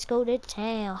chicken nuggets go to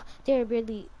town.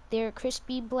 They're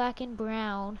crispy, black, and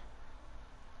brown.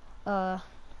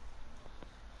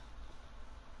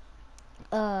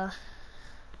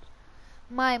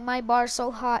 My bar's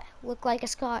so hot, look like a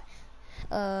Scot.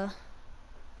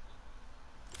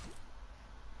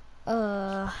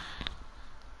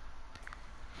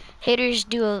 Haters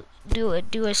do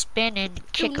a spin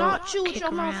and kick Do not chew with kick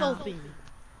your mouth around. open.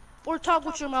 Or talk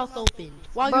with your mouth open.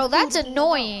 While Bro, your that's food is in your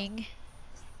mouth. annoying.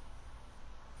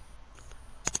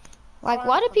 Like,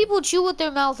 why do people chew with their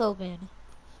mouth open?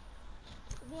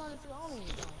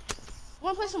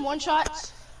 Wanna play some one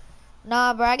shots?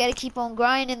 Nah, bro, I gotta keep on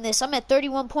grinding this. I'm at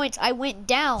 31 points. I went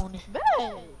down.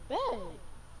 Bet.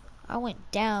 I went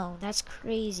down. That's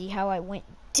crazy how I went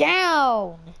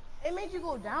down. It made you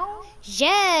go down?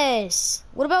 Yes.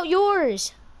 What about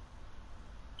yours?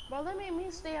 Bro, that made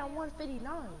me stay at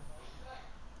 159.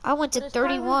 I went to But it's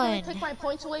probably 31. gonna take my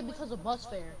points away because of bus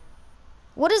fare.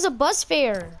 What is a bus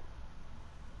fare?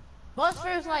 Bus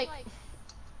fare is like,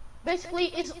 basically,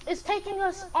 it's taking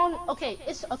us on. Okay,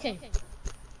 it's okay.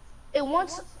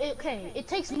 It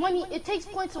takes money. It takes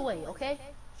points away. Okay.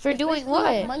 For It's doing basically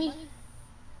like what? money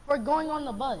for going on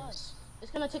the bus.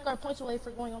 It's gonna take our points away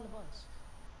for going on the bus.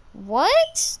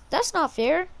 What? That's not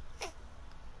fair.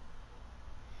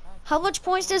 How much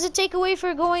points does it take away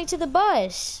for going to the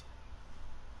bus?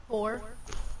 4.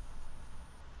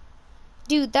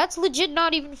 Dude, that's legit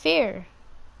not even fair.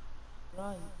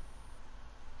 Right.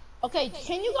 Okay,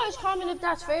 can you guys comment if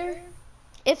that's fair?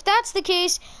 If that's the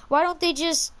case, why don't they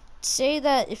just say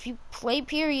that if you play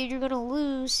period, you're gonna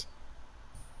lose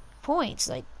points?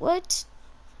 Like, what?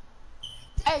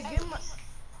 Hey, give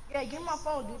my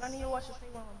phone, dude. I need to watch the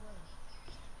stream on my phone.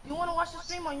 You want to watch the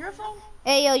stream on your phone?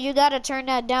 Hey, yo, you gotta turn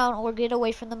that down or get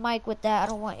away from the mic with that. I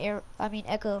don't want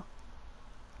echo.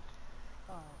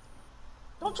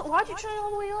 Why'd you turn it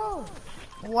all the way up?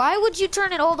 Why would you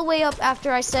turn it all the way up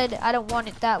after I said I don't want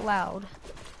it that loud?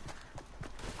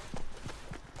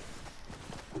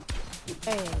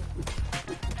 Hey.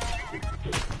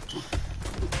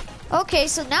 Okay,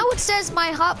 so now it says my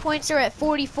hot points are at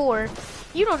 44.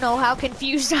 You don't know how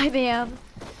confused I am.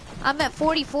 I'm at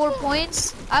 44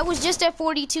 points. I was just at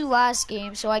 42 last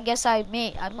game, so I guess I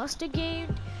must have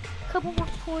gained a couple more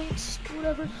points,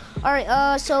 whatever. Alright,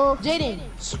 so Jaden,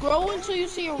 scroll until you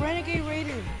see a Renegade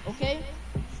Raider, okay?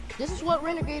 This is what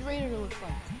Renegade Raider looks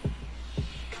like.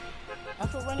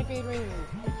 That's what Renegade Raider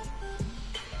looks like.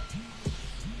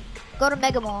 go to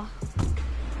Mega Mall.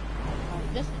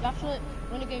 That's what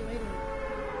Renegade Raider looks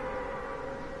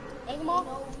like. Mega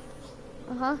Mall?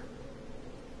 Uh-huh.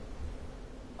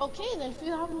 Okay, then if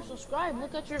you haven't subscribed,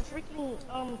 look at your freaking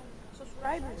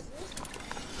subscribers.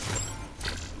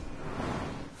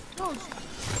 No,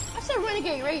 I said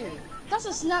Renegade Raider. That's a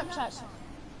Snapchat song.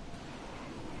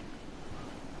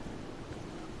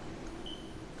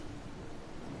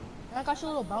 I got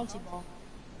your little bouncy ball.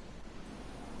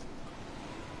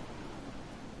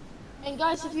 And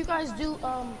guys, if you guys do,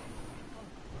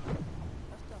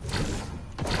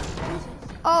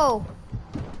 Oh!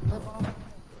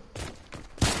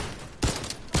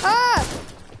 Ah!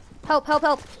 Help, help,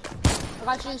 help. I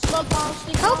got you smoke bomb,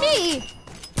 stick Help bomb. me!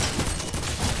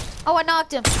 Oh, I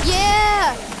knocked him.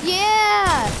 Yeah!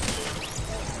 Yeah!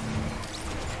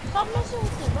 Stop messing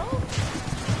with it, bro.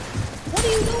 What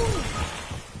are you doing?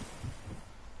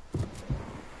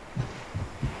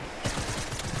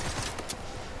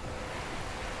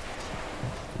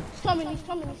 He's coming, he's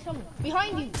coming, he's coming.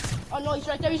 Behind you. Oh no, he's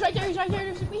right there, he's right there, he's right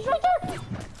there, he's right there.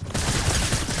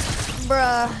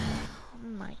 Bruh. Oh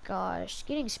my gosh.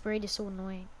 Getting sprayed is so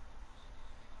annoying.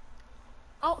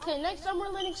 Okay, next time we're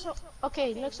landing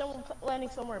next time we're landing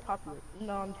somewhere popular,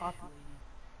 non-popular.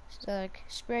 Suck.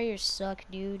 Sprayers suck,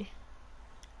 dude.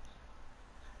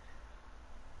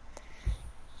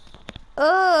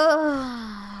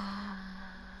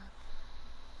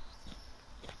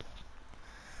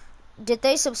 Did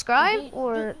they subscribe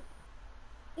or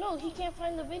No, he can't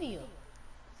find the video.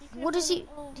 what is he?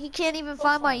 He can't even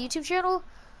find my YouTube channel?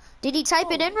 Did he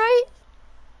type it in right?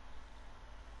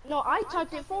 No, I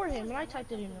typed it for him, and I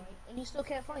typed it in right, and he still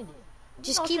can't find it.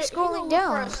 Just No, keep shit, scrolling he gonna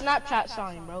down. look for a Snapchat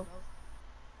sign, bro.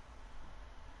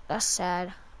 That's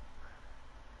sad.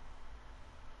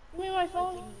 Give me my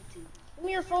phone. Give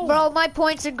me your phone. Bro, my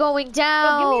points are going Bro,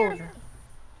 give me down. your...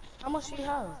 How much do you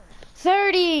have?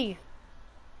 30.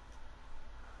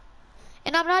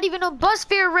 And I'm not even on bus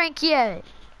fare rank yet.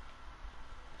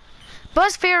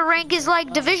 Bus fare rank is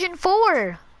like Division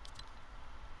 4.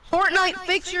 Fortnite,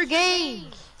 fix your game.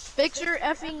 Fix your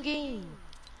effing game.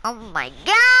 Oh my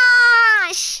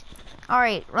gosh!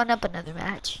 Alright, run up another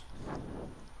match.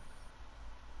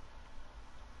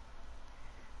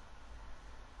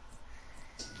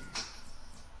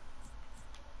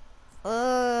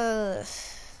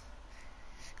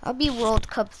 I'll be World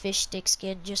Cup fish stick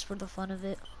skin just for the fun of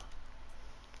it.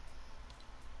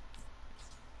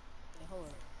 Okay, hold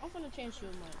on. I'm gonna change you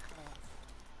my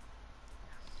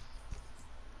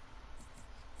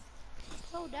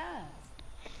So dad.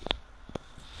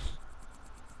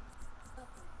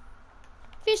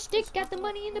 Fish stick got the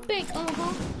money in the bank,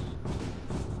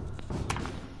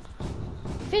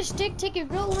 Fish stick, take it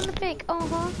roll in the bank,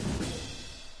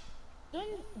 Then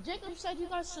Jacob said you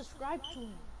guys subscribe to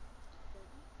him.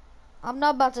 I'm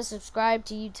not about to subscribe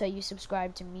to you till you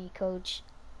subscribe to me, coach.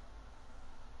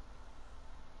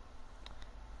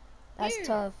 That's Here.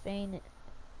 tough, ain't it?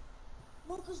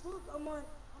 No, cause look, I'm on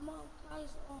guys.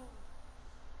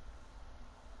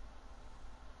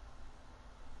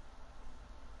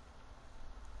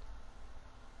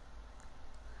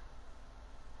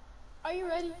 Are you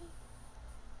ready?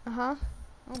 Uh-huh.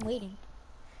 I'm waiting.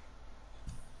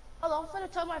 Hold on, I'm gonna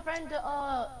tell my friend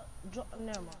to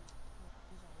never mind.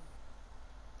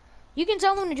 You can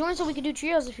tell them to join so we can do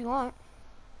trios if you want.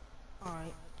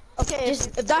 Alright. Okay,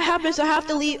 if that happens, I have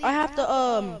to leave. I have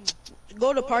to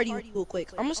go to party real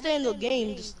quick. I'm gonna stay in the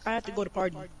game. I have to go to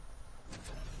party.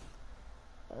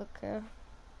 Okay.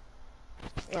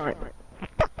 Alright.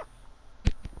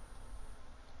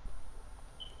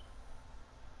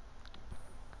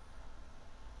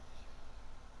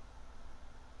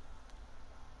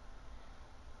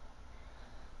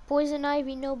 Poison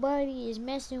Ivy, nobody is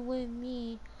messing with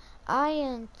me. I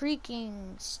am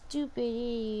freaking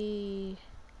stupid.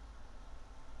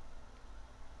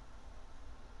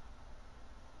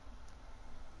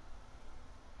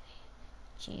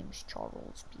 James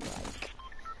Charles be like,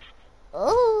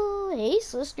 oh, hey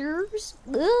sisters.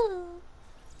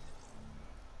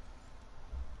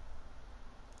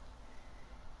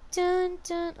 Dun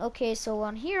dun. Okay, so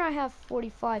on here I have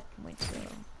 45 points though.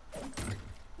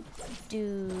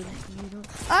 Dude, you don't.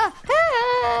 Ah!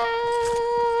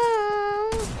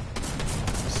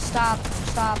 Stop!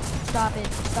 Stop! Stop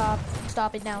it! Stop!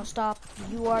 Stop it now! Stop!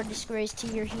 You are a disgrace to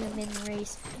your human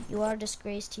race. You are a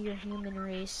disgrace to your human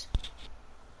race.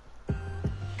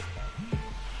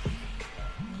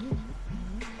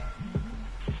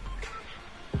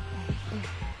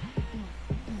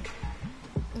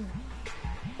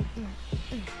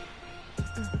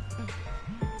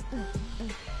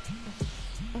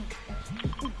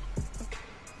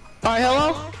 Alright,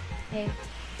 hello? Hey.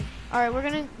 Alright, we're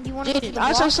gonna. You wanna go to Dude, the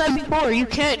as I block? said before, you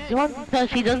can't join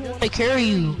because he doesn't want to carry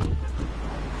you.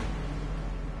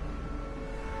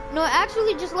 No,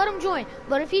 actually, just let him join.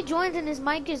 But if he joins and his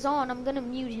mic is on, I'm gonna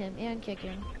mute him and kick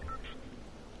him.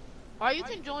 Alright, you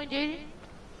can join, dude.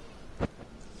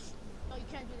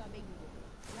 can't do that, baby.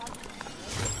 You have to.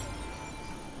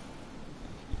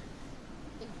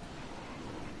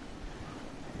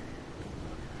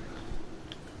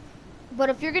 But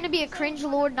if you're gonna be a cringe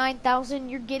lord 9000,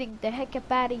 you're getting the heck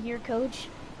up out of here, coach.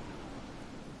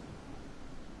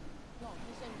 No,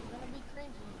 he said you're gonna be cringy.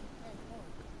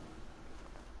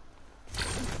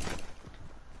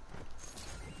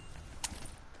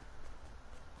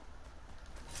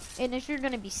 And if you're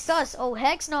gonna be sus, oh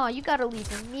heck no, you gotta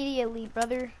leave immediately,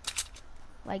 brother.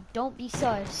 Like, don't be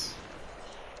sus.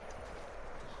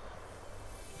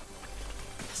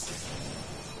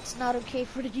 It's not okay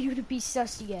for you to be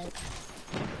sus yet.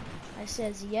 I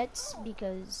says yet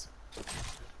because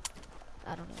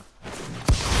I don't know.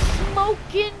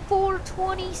 Smoking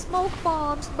 420 smoke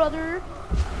bombs, brother.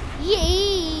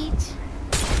 Yeet.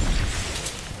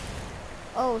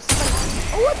 Oh, somebody.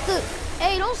 Oh, what the?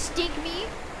 Hey, don't stink me.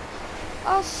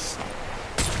 I'll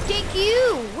stink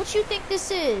you. What you think this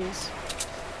is?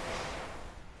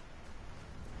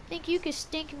 Think you can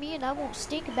stink me and I won't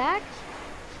stink back?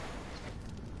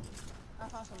 I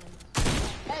found something.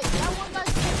 Hey, that one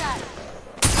guy's good at.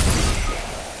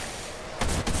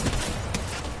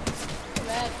 Get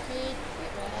back, kid.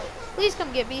 Get back. Please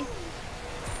come get me.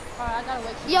 Alright, I gotta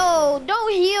wait. Yo,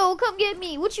 don't heal. Come get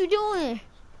me. What you doing?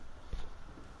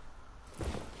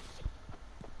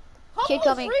 Kid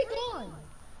coming. Freak on.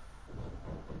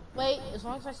 Wait, as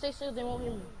long as I stay still, they won't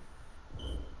hear me.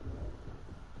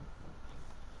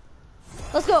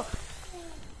 Let's go.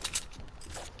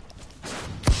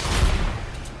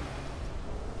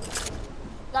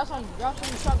 Got some shotguns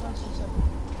and stuff.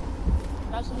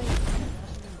 Got some.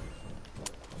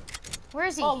 Where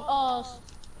is he?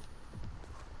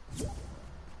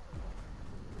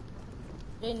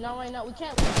 Hey, not right now. We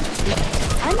can't.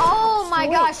 Oh my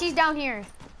gosh, he's down here.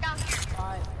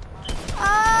 Alright.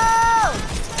 Oh!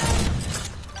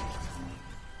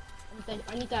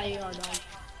 I need that AR, dog.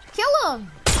 Kill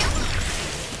him!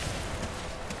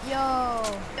 Yo.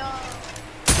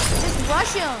 Just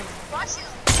rush him.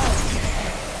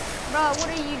 Bro, what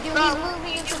are you doing? He's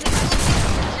moving into the...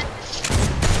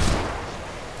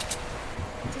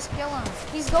 Just kill him.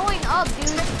 He's going up,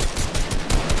 dude.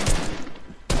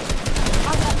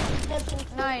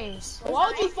 Nice. Why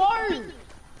would you fart?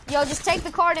 Yo, just take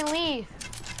the card and leave.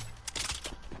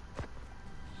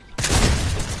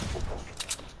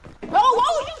 Bro, why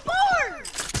would you fart?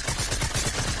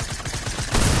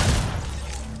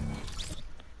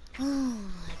 Oh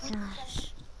my gosh.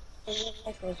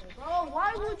 Bro, why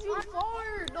would you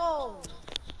fart though?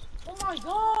 Oh my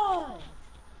god.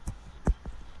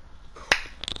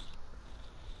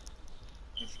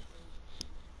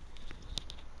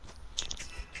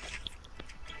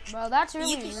 Bro, that's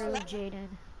really rude, Jaden.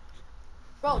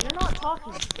 Bro, you're not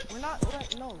talking. We're not,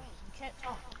 no, you can't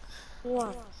talk.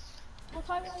 What? What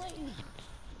time will let you?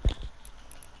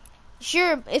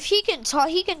 Sure, if he can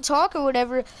talk or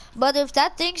whatever, but if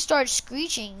that thing starts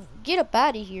screeching, get up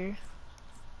out of here.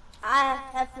 I have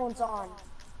headphones on.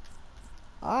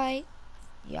 Alright.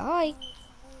 Yeah, alright.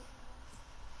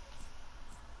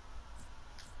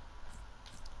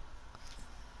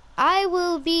 I'll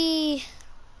be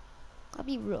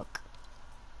Rook.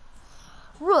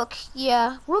 Rook,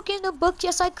 yeah. Rook in the book,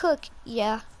 yes I cook.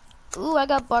 Yeah. Ooh, I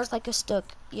got bars like a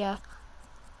stuck. Yeah.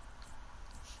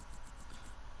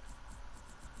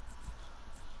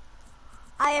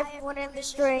 I have one in the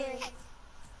string.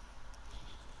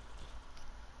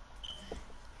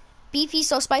 Beefy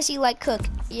so spicy like cook.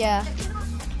 Yeah.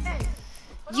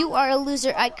 You are a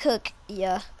loser, I cook.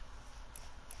 Yeah.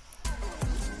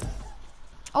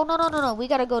 Oh, no. We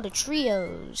gotta go to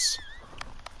trios.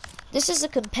 This is a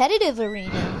competitive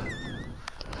arena.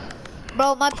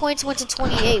 Bro, my points went to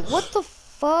 28. What the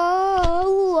fuck?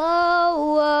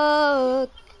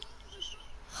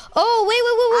 Oh,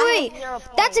 wait.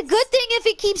 That's a good thing if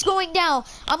it keeps going down.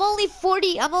 I'm only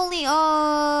 40. I'm only,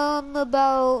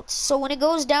 about... So when it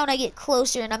goes down, I get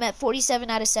closer, and I'm at 47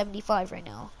 out of 75 right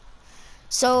now.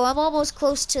 So I'm almost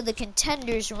close to the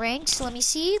contenders ranks. Let me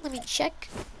see. Let me check.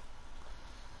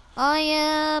 I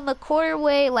am a quarter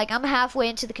way, like I'm halfway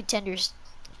into the contenders.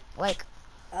 Like,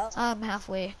 I'm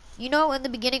halfway. You know in the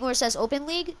beginning where it says open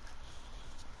league?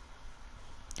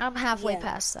 I'm halfway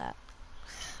past that.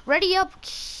 Ready up,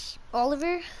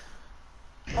 Oliver?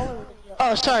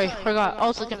 Oh, sorry, forgot. I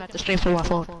was looking at the stream from my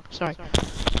phone. Sorry.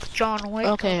 John Wick.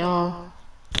 Okay,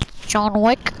 John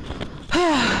Wick.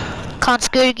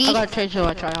 Konskirgi. I gotta change so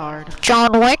I try hard.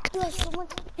 John Wick.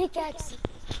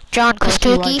 John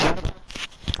Kostuki.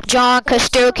 John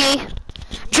Kostuki.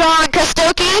 John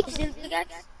Kostuki.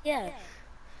 Yeah.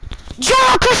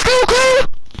 John Kostuki.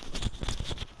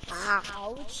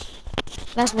 Ouch.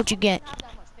 That's what you get. Not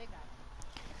that much pickaxe.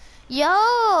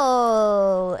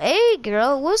 Yo, hey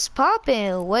girl, what's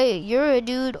poppin'? Wait, you're a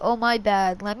dude? Oh my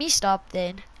bad. Let me stop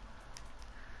then.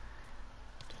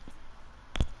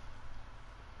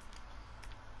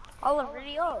 All the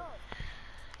video.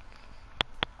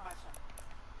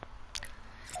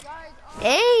 Guys,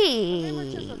 remember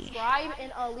to Hey, subscribe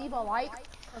and leave a like.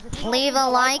 'Cause if you don't leave a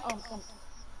like. You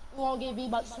won't get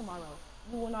V-Bucks tomorrow.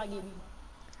 You will not get V-Bucks.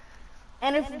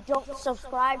 And if you don't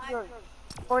subscribe, your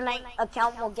Fortnite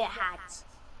account will get hacked.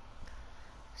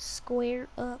 Square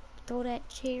up, throw that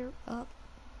chair up.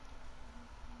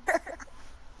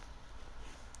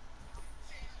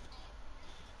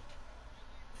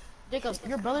 Jacob,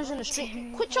 your brother's in the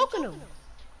street. Quit choking him.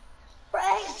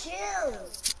 Frank, chill.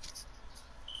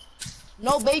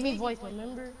 No baby voice,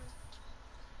 remember?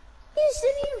 He's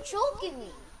sitting here choking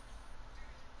me.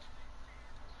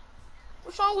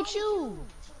 What's wrong with you?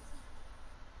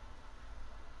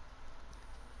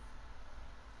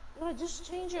 No, just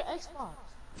change your Xbox.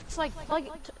 It's like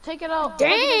take it out.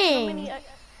 Dang.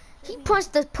 He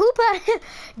punched the poop out.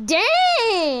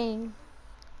 Dang.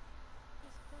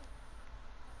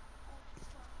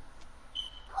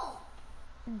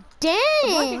 My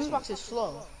Dang. Xbox is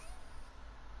slow.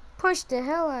 Pushed the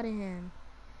hell out of him.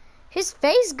 His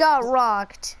face got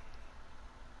rocked.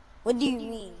 What do you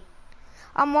mean?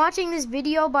 I'm watching this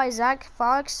video by Zach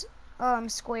Fox,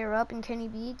 Square Up and Kenny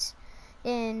Beats,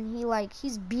 and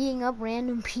he's beating up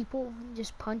random people,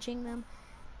 just punching them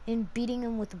and beating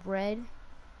them with bread.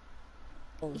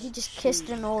 He just kissed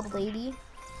an old lady.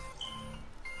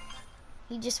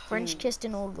 He just French kissed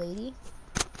an old lady.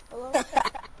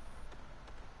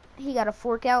 He got a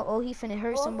fork out. Oh, he finna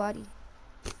hurt somebody.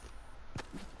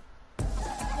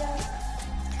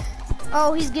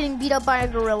 Oh, he's getting beat up by a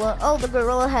gorilla. Oh, the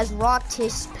gorilla has rocked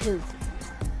his poop.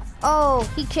 Oh,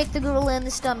 he kicked the gorilla in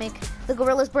the stomach. The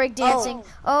gorilla's breakdancing.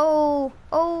 Oh,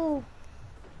 oh.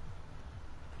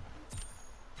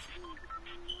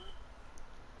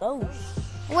 Oh.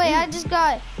 Wait, I just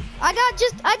got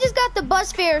the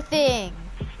bus fare thing.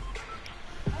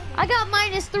 I got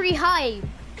 -3 hype.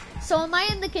 So am I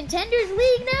in the contenders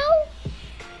league now?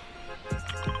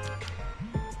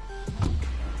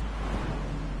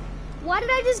 Why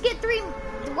did I just get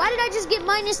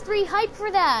 -3 hype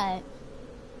for that?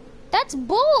 That's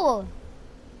bull.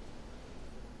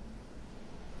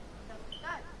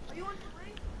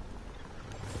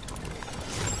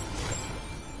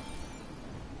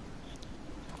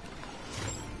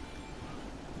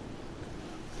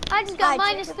 I just got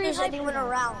 -3 There's hype. anyone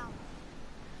around?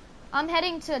 I'm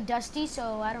heading to Dusty,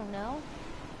 so I don't know.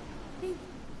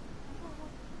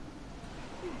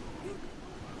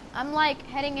 I'm like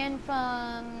heading in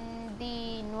from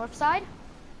the north side.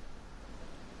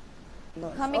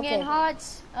 Coming in hot.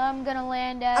 I'm gonna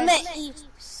land at I'm at east.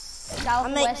 I'm at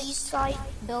southwest east side.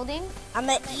 building. I'm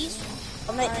at east.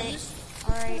 I'm at east.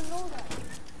 Alright.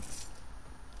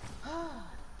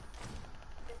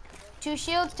 2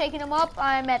 shields, taking them up.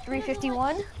 I'm at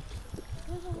 351.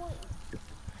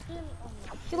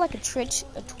 I feel like a Twitch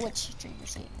streamer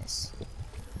saying this.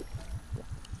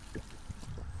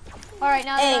 Alright,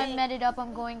 now that I'm meted up,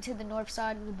 I'm going to the north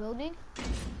side of the building.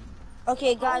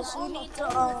 Okay, guys, we need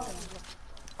to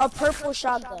a purple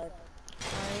shotgun. Alright.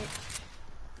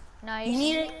 Nice. You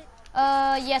need it?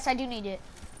 Yes, I do need it.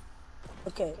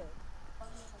 Okay.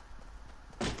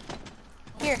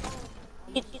 Here.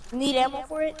 You need ammo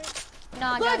for it? No,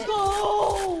 I got Let's it.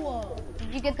 go!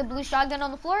 Did you get the blue shotgun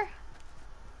on the floor?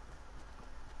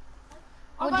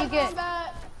 What'd you get?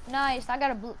 Nice. I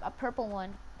got a purple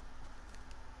one.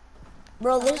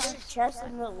 Bro, there's a chest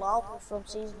in the lava from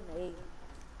season 8.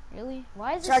 Really?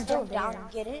 Why is Should I it still jump down there?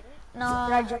 and get it? No.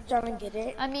 Should I jump down and get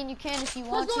it? I mean, you can if you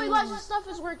want Let's go, to. Elijah, stuff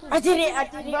is working. I did it, I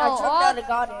did it. Bro, I jumped out and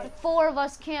got it. 4 of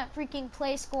us can't freaking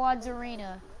play Squads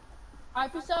Arena.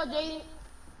 Alright, peace out, JD.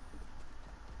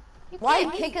 You Why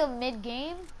can't me? kick a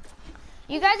mid-game.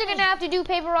 You guys are gonna have to do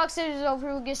paper, rock, scissors over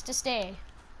who gets to stay.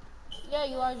 Yeah,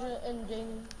 Elijah and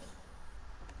JD.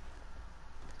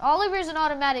 Oliver's an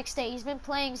automatic stay. He's been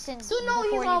playing since You know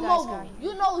before he's you on guys mobile. got here.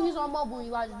 You know he's on mobile,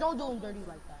 Elijah. Don't do him dirty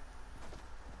like that.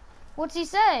 What's he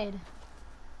said?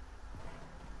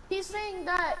 He's saying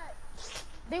that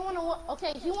they want to.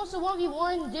 Okay, he wants to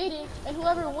 1v1 Jaden, and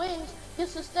whoever wins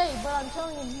gets to stay. But I'm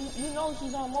telling you, you know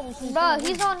he's on mobile. So Bro,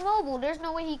 he's on mobile. There's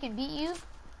no way he can beat you.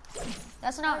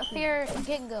 That's not a fair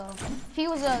get-go. If he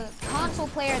was a console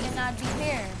player, then that'd be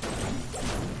fair.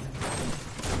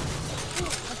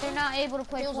 But they're not able to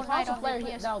play If he was a Fortnite console on player,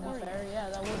 their PS4. that would be fair. Yeah,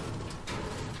 that would.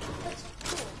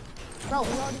 Bro, we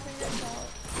already figured it out.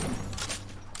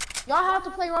 Y'all have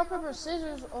to play rock paper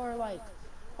scissors or like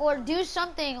Or do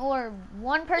something, or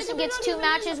one person gets 2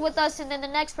 matches with us and then the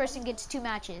next person gets 2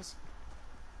 matches.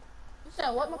 You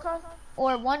said what, McCall?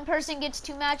 Or one person gets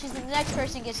 2 matches and the next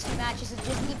person gets 2 matches and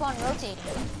just keep on rotating.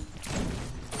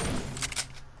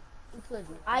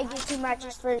 I get 2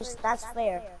 matches first. That's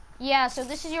fair. Yeah, so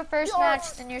this is your first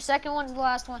match, then your second one's the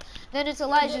last one. Then it's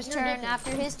Elijah's turn. After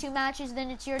his 2 matches,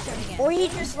 then it's your turn again. Or he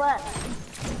just left.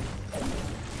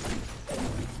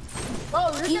 Bro,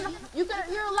 you're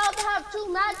allowed to have 2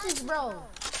 matches, bro.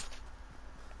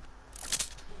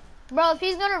 Bro, if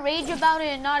he's gonna rage about it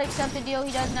and not accept the deal,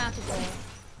 he doesn't have to play.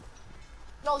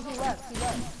 No, he left.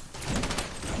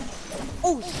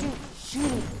 Oh,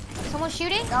 shoot. Someone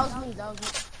shooting? That was me. That was me.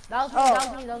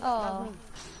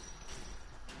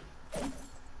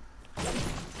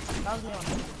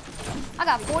 I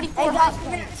got 44 Hey hot guys,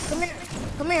 points.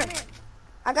 come here.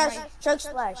 I got chug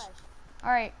splash.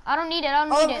 Alright, I don't need it.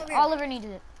 Oliver needs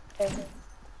it.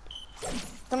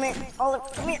 Come here, Oliver,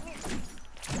 come here.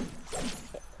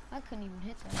 I couldn't even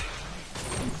hit that.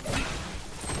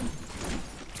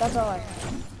 That's all right.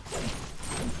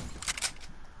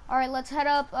 Alright, let's head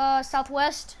up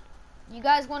southwest. You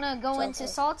guys want to go into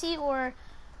Salty, or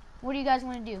what do you guys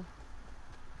want to do?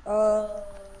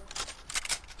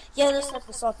 Yeah, let's hit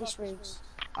the Salty Springs.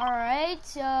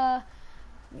 Alright,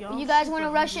 you guys want to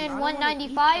rush in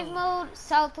 195 mode,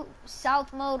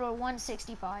 south mode, or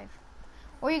 165?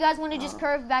 Or you guys want to just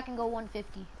curve back and go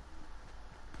 150?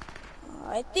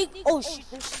 I think, oh shit,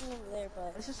 there's something over there,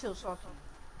 but. This is still salty.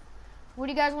 Where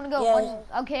do you guys want to go?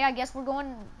 Yeah. Okay, I guess we're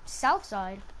going south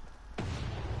side.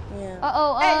 Yeah.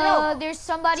 Hey, no. There's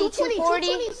somebody 240.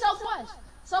 220, southwest.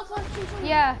 Southwest 220.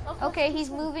 Yeah, Southwest okay, he's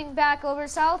moving back over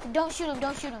south. Don't shoot him,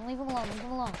 leave him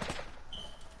alone,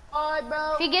 Alright,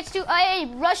 bro. If he gets to, hey,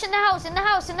 rush in the house.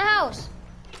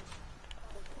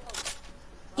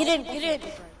 Get in.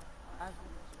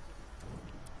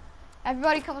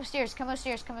 Everybody come upstairs.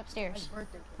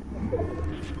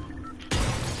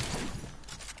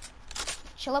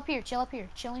 Chill up here.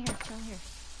 Chilling here.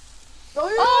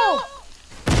 Oh!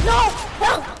 No!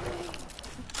 Help!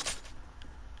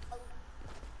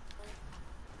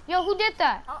 Yo, who did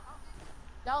that?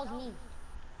 That was me.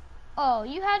 Oh,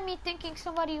 you had me thinking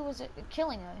somebody was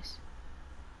killing us.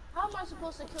 How am I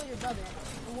supposed to kill your brother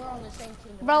when we're on the same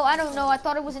team? Bro, I don't know. I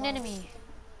thought it was an enemy.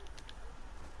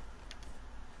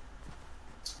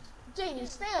 Jaden,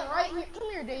 stand right here. Come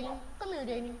here,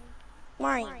 Jaden.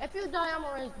 Mine. If you die, I'm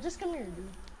already. Just come here, dude.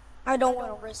 I don't want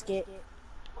to risk it.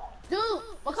 Dude,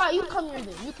 okay, you come here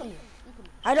then. You come here.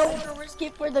 I don't want to risk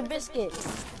it for the biscuit.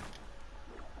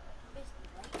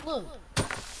 Look.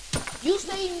 You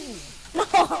stay in here. No.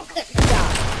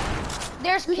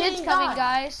 There's You kids didn't coming, die.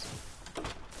 guys.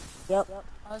 Yep.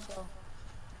 Let's go.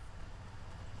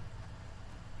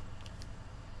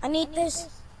 I need this.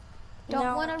 Don't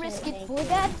No, want I to risk can't it take for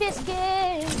that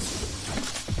biscuit.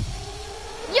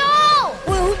 Yo!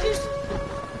 Wait, who just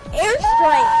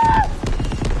airstrike?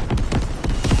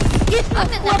 Get the I'm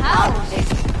in the fuck out.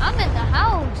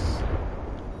 house.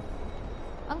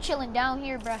 I'm chilling down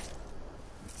here, bruh.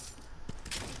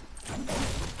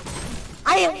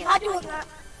 I am not doing that.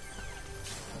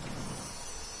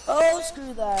 Oh,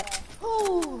 screw that.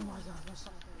 Oh my god, that's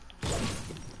something.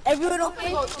 Everyone I'm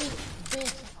okay? gonna go eat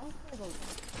big. I'm gonna go.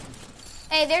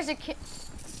 Hey, there's a kid.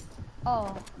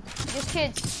 Oh, there's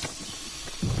kids.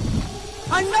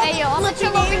 Hey, yo, I'm gonna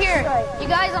chill over here. You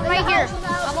guys, I'm right here.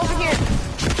 I'm over here.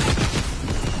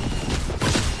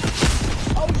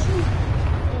 Oh shoot.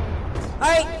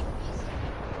 Alright.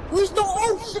 Who's the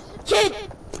shit, kid?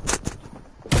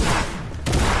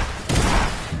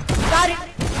 Got it.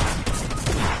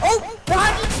 Oh,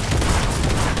 behind you.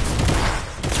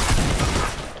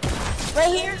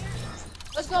 Right here.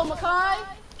 Let's go, Makai.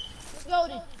 Let's go,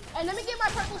 dude. Hey, let me get my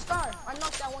purple star. I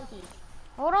knocked that one kid.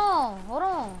 Hold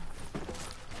on.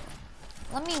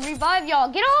 Let me revive y'all.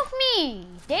 Get off me.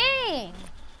 Dang.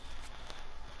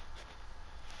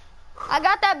 I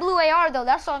got that blue AR though.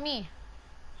 That's on me.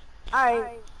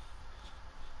 Alright.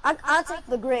 I'll take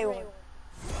the gray one.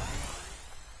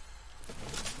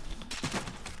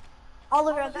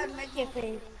 Oliver, I got my gift for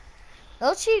you.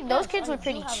 Those kids were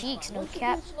pretty cheeks, no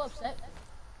cap.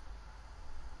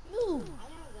 You.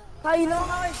 How you know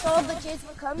how I saw the kids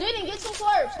were coming? Jaden, get some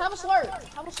slurps. Have a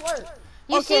slurp.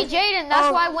 You Okay, see Jaden,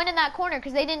 that's why I went in that corner,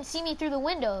 because they didn't see me through the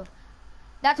window.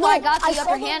 That's why I No, got I the saw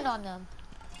upper them. hand on them.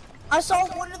 I saw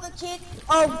one of the kids,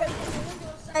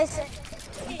 I said,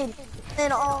 and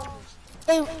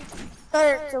they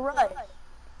started to run.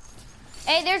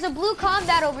 Hey, there's a blue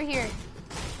combat over here.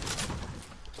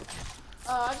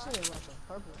 I just need a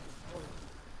purple.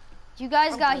 You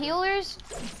guys got healers?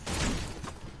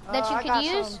 that you I could got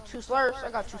use? 2 slurps.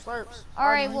 I got 2 slurps.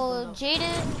 Alright, Already well, used them,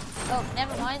 Jaden. Oh,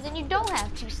 never mind. Then you don't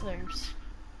have 2 slurps.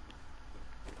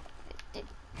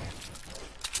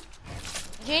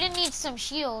 Jaden needs some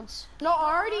shields. though. No,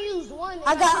 I already used one.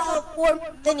 I got 4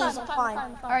 minis. I'm fine.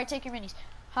 Alright, take your minis.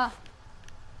 Huh.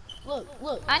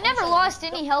 Look. I never lost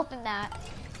any health in that.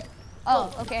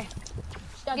 Oh, okay.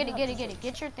 Yeah, Get it.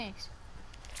 Get your things.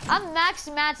 I'm max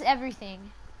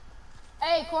everything.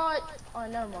 Hey, Quad. Oh,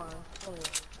 never mind. Oh,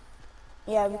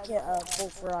 yeah. Yeah, we can't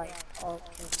both right.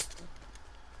 Okay.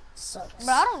 Sucks.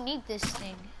 Bro, I don't need this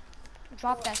thing.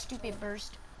 Drop that stupid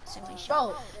burst. Send me shot.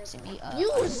 Bro, Send me,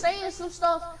 you was saying some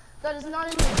stuff that is not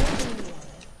in the game anymore.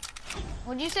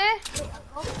 What'd you say?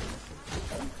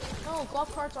 No,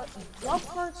 golf carts got,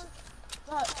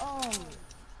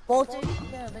 Bolted?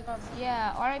 yeah, they got,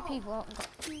 Yeah, RIP. Well,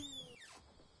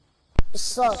 It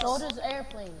sucks. so does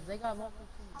airplanes. They got multiple.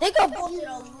 They got bolted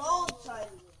a long time.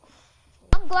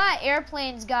 I'm glad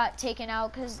airplanes got taken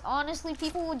out because honestly,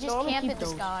 people would just No, I'm gonna camp keep in the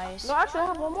those. skies. No, actually, I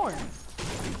have one more.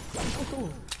 Oh, cool.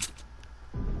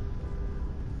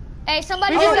 Hey,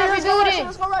 somebody Rebooted, just got rebooted.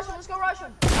 Let's go rush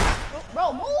him.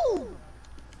 Bro, move.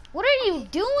 What are you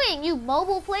doing, you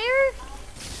mobile player?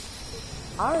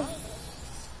 Alright.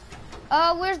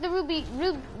 Where's the reboot?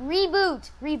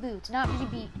 Reboot, not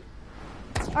rebeat.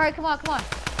 All right, come on.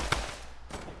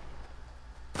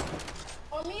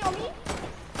 On me.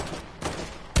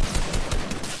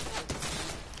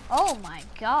 Oh my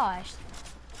gosh.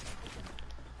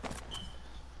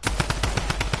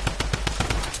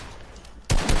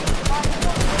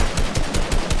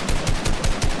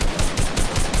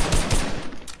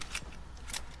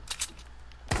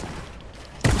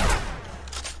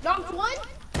 Knocked one.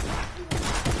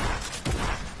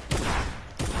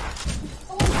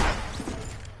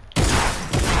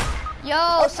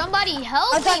 Yo, somebody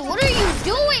help me. What are you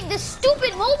doing? This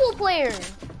stupid mobile player.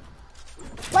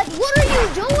 Like, what are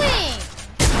you doing?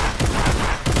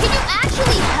 Can you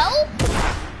actually help?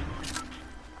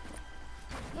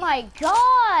 My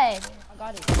God. I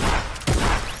got it.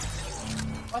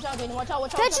 Watch out, Jaden. Watch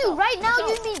out. Bet you right now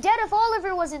Watch you'd be dead if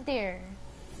Oliver wasn't there.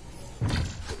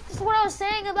 This is what I was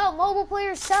saying about mobile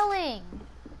players selling.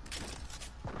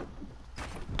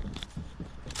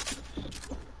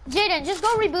 Jaden, just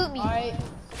go reboot me. Alright.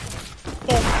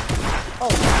 Okay. Oh.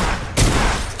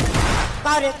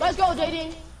 Got it. Let's go,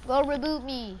 Jaden. Go reboot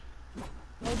me.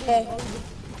 Okay.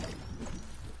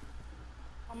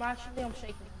 I'm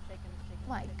shaking.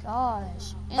 My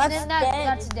gosh. And That's then dead.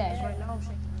 that's dead. Right now I'm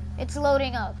shaking. It's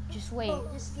loading up. Just wait.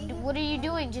 What are you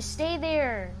doing? Just stay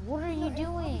there. What are you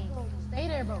doing? Stay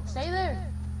there, bro. Stay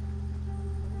there.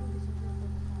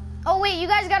 Oh wait, you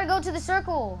guys gotta go to the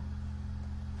circle.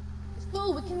 It's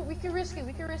cool. We can risk it.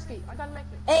 I gotta make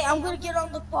it. Hey, I'm gonna get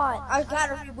on the quad. I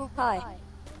gotta reboot Kai.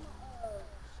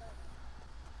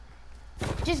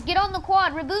 Just get on the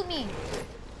quad. Reboot me.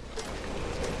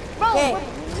 Bro, Okay.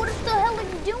 what the hell are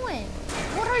you doing?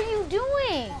 What are you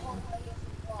doing?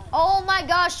 Oh my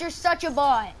gosh, you're such a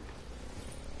bot.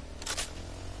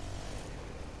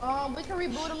 We can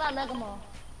reboot him at Mega Mall.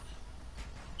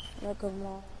 Come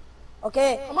on.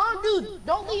 Okay. Come on, dude.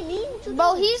 Don't leave me. What you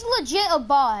Bro, doing? he's legit a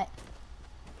bot.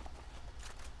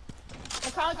 I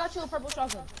kinda got you a purple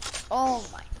shotgun. Oh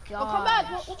my Well, come back.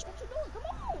 god. What you doing? Come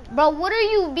on. Bro, what are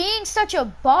you being such a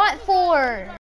bot for?